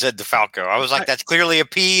that said DeFalco. I was like, that's clearly a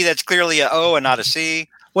P, that's clearly a O, and not a C.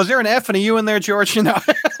 Was there an F and a U in there, George? You know.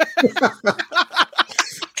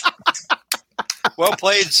 Well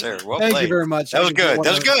played, sir. Well played. Thank you very much. That was good.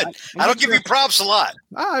 That was good. I don't give you props a lot.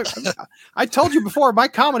 I told you before, my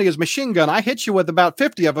comedy is machine gun. I hit you with about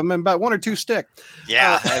 50 of them and about 1 or 2 stick.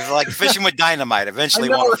 Yeah, it's like fishing with dynamite. Eventually,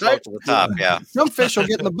 one will float to the top. Yeah. Some fish will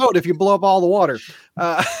get in the boat if you blow up all the water.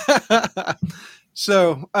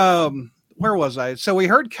 So, where was I? So we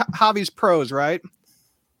heard Javi's pros, right?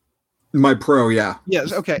 My pro, yeah.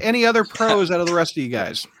 Yes. Okay. Any other pros out of the rest of you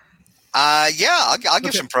guys? Yeah, I'll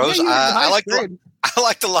give some pros. Yeah, I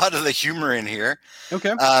liked a lot of the humor in here.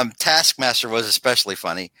 Okay. Taskmaster was especially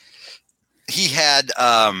funny. He had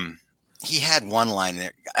one line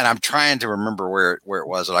there, and I'm trying to remember where it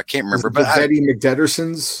was, and I can't remember. But Betty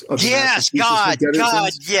McDettersons. Yes, God,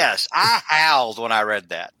 yes. I howled when I read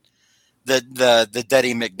that. The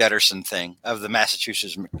Detty McDetterson thing of the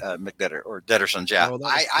Massachusetts Dettersons. Yeah,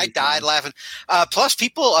 I died laughing. Plus,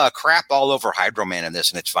 people crap all over Hydro Man in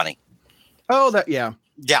this, and it's funny. Oh, yeah,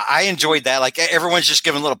 I enjoyed that. Like everyone's just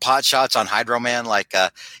giving little pot shots on Hydro Man. Like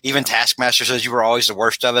even Taskmaster says you were always the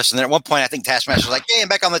worst of us, and then at one point I think Taskmaster was like, "Hey, I'm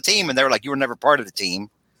back on the team," and they were like, "You were never part of the team."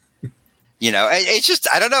 You know, it's just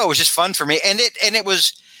I don't know. It was just fun for me, and it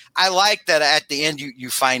was. I like that at the end you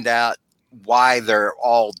find out why they're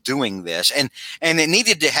all doing this, and it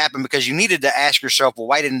needed to happen because you needed to ask yourself, well,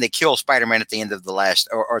 why didn't they kill Spider-Man at the end of the last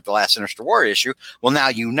or the last Sinister War issue? Well, now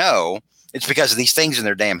you know it's because of these things in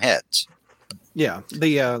their damn heads. Yeah,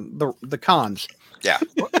 the cons. Yeah.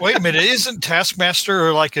 Wait a minute, isn't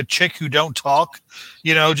Taskmaster like a chick who don't talk?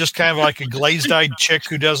 You know, just kind of like a glazed-eyed chick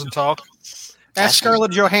who doesn't talk. Ask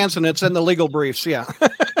Scarlett Johansson. It's in the legal briefs. Yeah.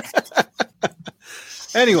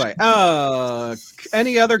 Anyway,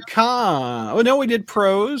 any other con? Oh no, we did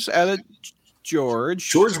pros. Added George.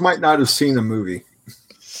 George might not have seen the movie.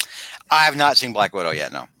 I have not seen Black Widow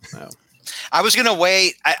yet. No. I was gonna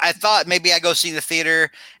wait. I thought maybe I go see the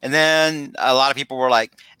theater, and then a lot of people were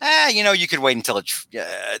like, you could wait until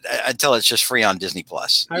it's just free on Disney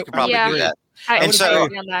Plus. You could probably do that.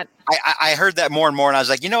 I heard that more and more, and I was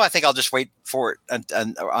like, I think I'll just wait for it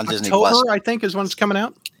on Disney Plus. I think is when it's coming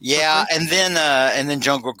out. Yeah, and then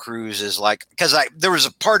Jungle Cruise is like because there was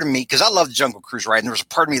a part of me because I love the Jungle Cruise ride, and there was a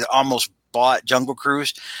part of me that almost bought Jungle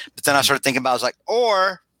Cruise, but then I started thinking about it, I was like,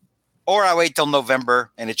 or I wait till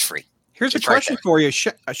November and it's free. Here's a question for you: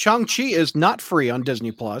 Shang-Chi is not free on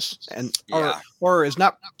Disney Plus, or is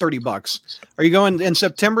not $30. Are you going in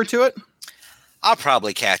September to it? I'll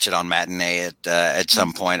probably catch it on matinee at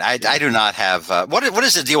some point. I do not have what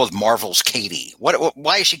is the deal with Marvel's Katie?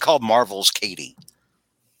 Why is she called Marvel's Katie?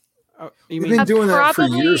 You've been doing that for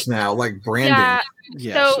years now, like branding. Yeah,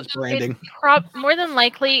 yes, it's branding. More than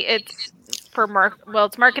likely, it's for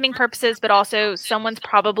it's marketing purposes, but also someone's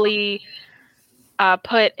probably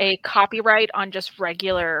put a copyright on just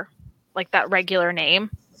regular name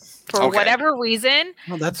for whatever reason.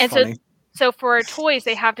 Oh, that's funny. So for toys,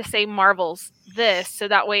 they have to say Marvel's this, so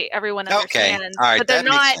that way everyone understands. All right, but they're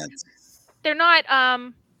not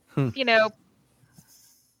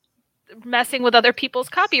messing with other people's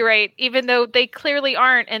copyright, even though they clearly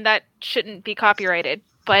aren't, and that shouldn't be copyrighted.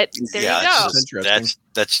 But there you go.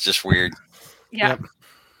 That's just weird. Yeah. Yep.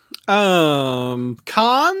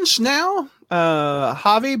 Cons now.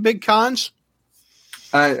 Javi, big cons.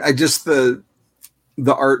 I just the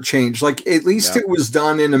art change. Like at least it was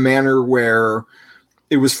done in a manner where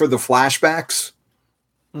it was for the flashbacks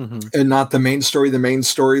and not the main story. The main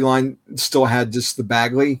storyline still had just the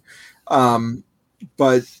Bagley,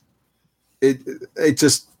 but it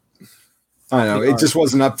just I don't know. It just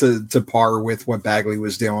wasn't up to par with what Bagley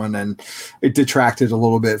was doing, and it detracted a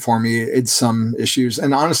little bit for me. It's some issues,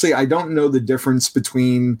 and honestly, I don't know the difference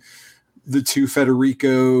between the two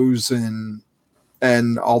Federicos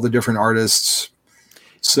and all the different artists.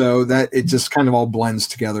 So that it just kind of all blends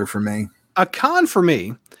together for me. A con for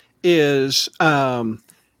me is the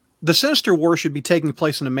Sinister War should be taking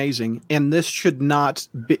place in Amazing, and this should not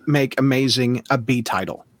make Amazing a B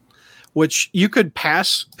title, which you could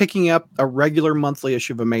pass picking up a regular monthly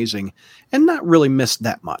issue of Amazing and not really miss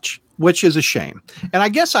that much. which is a shame. And I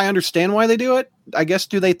guess I understand why they do it. I guess,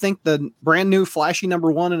 do they think the brand new flashy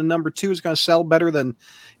 #1 and #2 is going to sell better than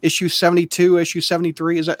issue 72, issue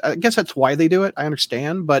 73? I guess that's why they do it. I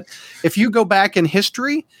understand. But if you go back in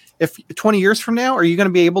history, if 20 years from now, are you going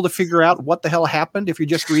to be able to figure out what the hell happened if you're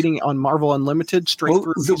just reading on Marvel Unlimited straight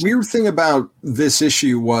through? The weird thing about this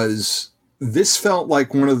issue was this felt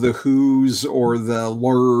like one of the Who's or the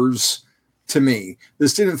Lures to me.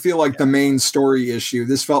 This didn't feel like the main story issue.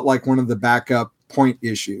 This felt like one of the backup point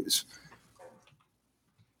issues.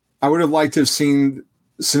 I would have liked to have seen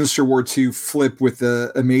Sinister War 2 flip with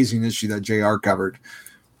the amazing issue that JR covered.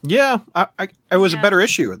 Yeah, it was a better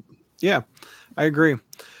issue. Yeah, I agree.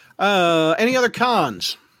 Any other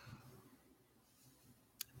cons?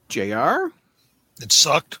 JR? It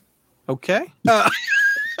sucked. Okay.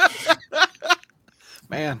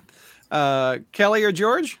 Man. Kelly or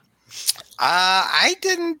George? I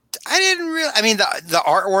didn't really. I mean, the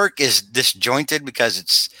artwork is disjointed because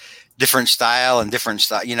it's different style and different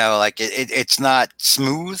style. You know, like it's not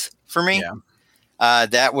smooth for me. Yeah.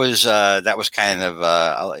 That was kind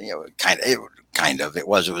of it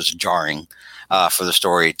was jarring for the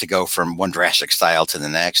story to go from one drastic style to the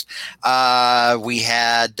next. We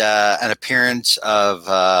had an appearance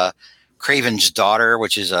of Craven's daughter,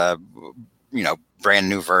 which is a brand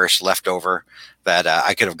new verse left over that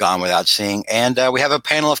I could have gone without seeing. And we have a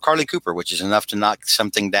panel of Carly Cooper, which is enough to knock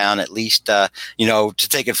something down, at least, to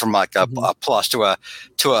take it from like a plus to a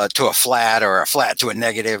flat, or a flat to a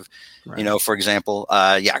negative, right. For example.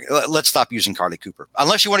 Let's stop using Carly Cooper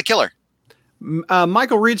unless you want to kill her.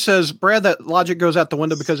 Michael Reed says, Brad, that logic goes out the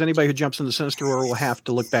window because anybody who jumps into Sinister War will have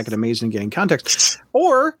to look back at Amazing and gain context.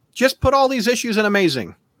 Or just put all these issues in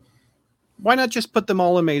Amazing. Why not just put them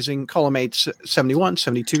all Amazing, call them 8, 71,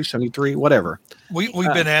 72, 73, whatever. We've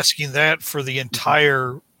been asking that for the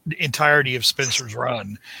entirety of Spencer's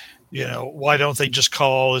run. Why don't they just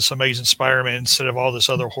call all this Amazing Spider-Man instead of all this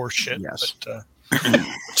other horse shit? Yes. But,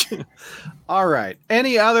 all right.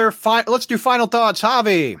 Any other let's do final thoughts.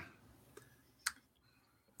 Javi.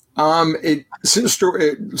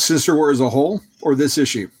 Sinister War as a whole, or this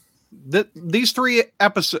issue? These three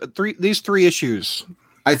issues.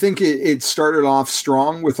 I think it started off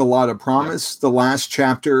strong with a lot of promise. The last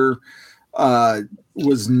chapter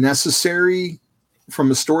was necessary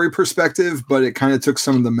from a story perspective, but it kind of took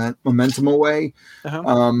some of the momentum away.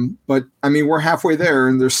 Uh-huh. But I mean, we're halfway there,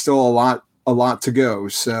 and there's still a lot to go.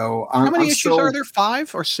 So how many issues are there?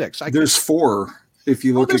 5 or 6? There's 4. If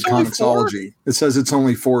you look at Comixology, it says it's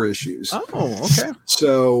only 4 issues. Oh, okay.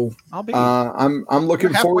 So I'm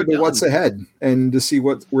looking forward to what's ahead and to see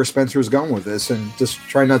where Spencer's going with this, and just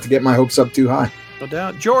try not to get my hopes up too high. No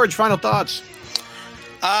doubt. George, final thoughts.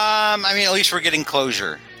 I mean, at least we're getting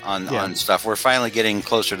closure on stuff. We're finally getting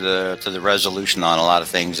closer to the resolution on a lot of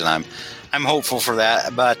things, and I'm hopeful for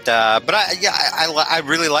that. But I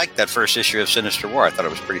really liked that first issue of Sinister War. I thought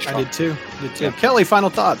it was pretty strong. I did too. Yeah. Kelly,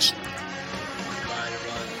 final thoughts.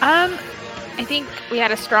 I think we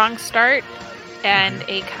had a strong start and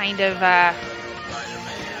a kind of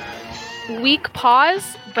weak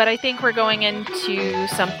pause, but I think we're going into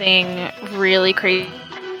something really crazy,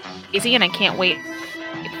 and I can't wait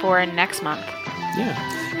for next month. Yeah.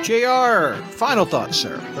 JR, final thoughts,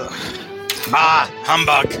 sir.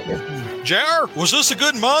 Humbug. JR, was this a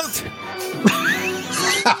good month?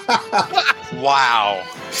 Wow.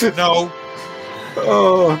 No.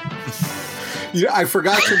 Oh. Yeah, I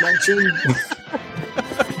forgot to mention.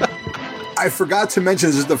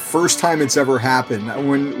 This is the first time it's ever happened.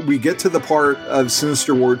 When we get to the part of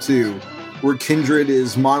Sinister War 2, where Kindred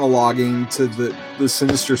is monologuing to the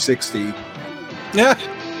Sinister 60,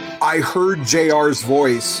 I heard JR's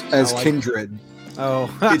voice as Kindred. Oh,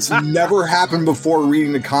 it's never happened before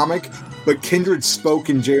reading the comic, but Kindred spoke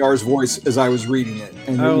in JR's voice as I was reading it.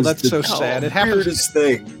 And it was that's so sad. It happens. Weirdest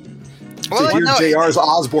thing. To hear JR's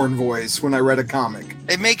Osborn voice when I read a comic.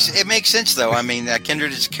 It makes sense, though. I mean,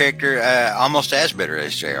 Kindred is a character almost as bitter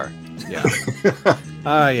as JR. Yeah.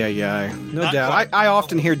 No doubt. I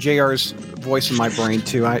often hear JR's voice in my brain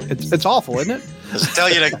too. It's awful, isn't it? Does it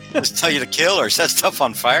tell you to kill or set stuff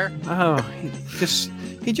on fire? Oh,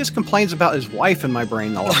 he just complains about his wife in my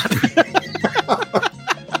brain a lot.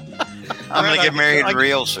 I'm gonna get married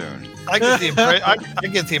real soon. I get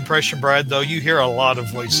the impression, Brad, though, you hear a lot of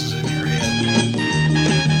voices in your head.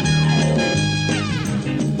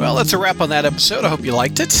 Well, that's a wrap on that episode. I hope you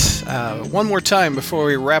liked it. One more time before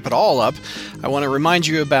we wrap it all up, I want to remind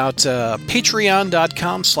you about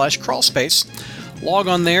patreon.com/crawlspace. Log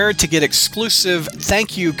on there to get exclusive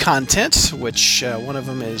thank you content, which one of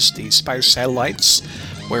them is the Spider Satellites,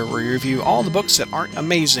 where we review all the books that aren't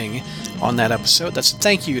amazing on that episode. That's a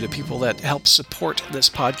thank you to people that help support this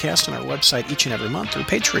podcast on our website each and every month through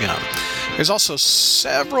Patreon. There's also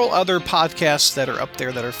several other podcasts that are up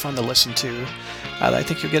there that are fun to listen to that I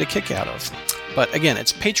think you'll get a kick out of. But again,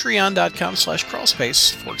 it's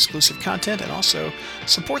patreon.com/crawlspace for exclusive content and also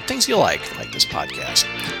support things you like this podcast.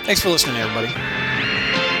 Thanks for listening, everybody.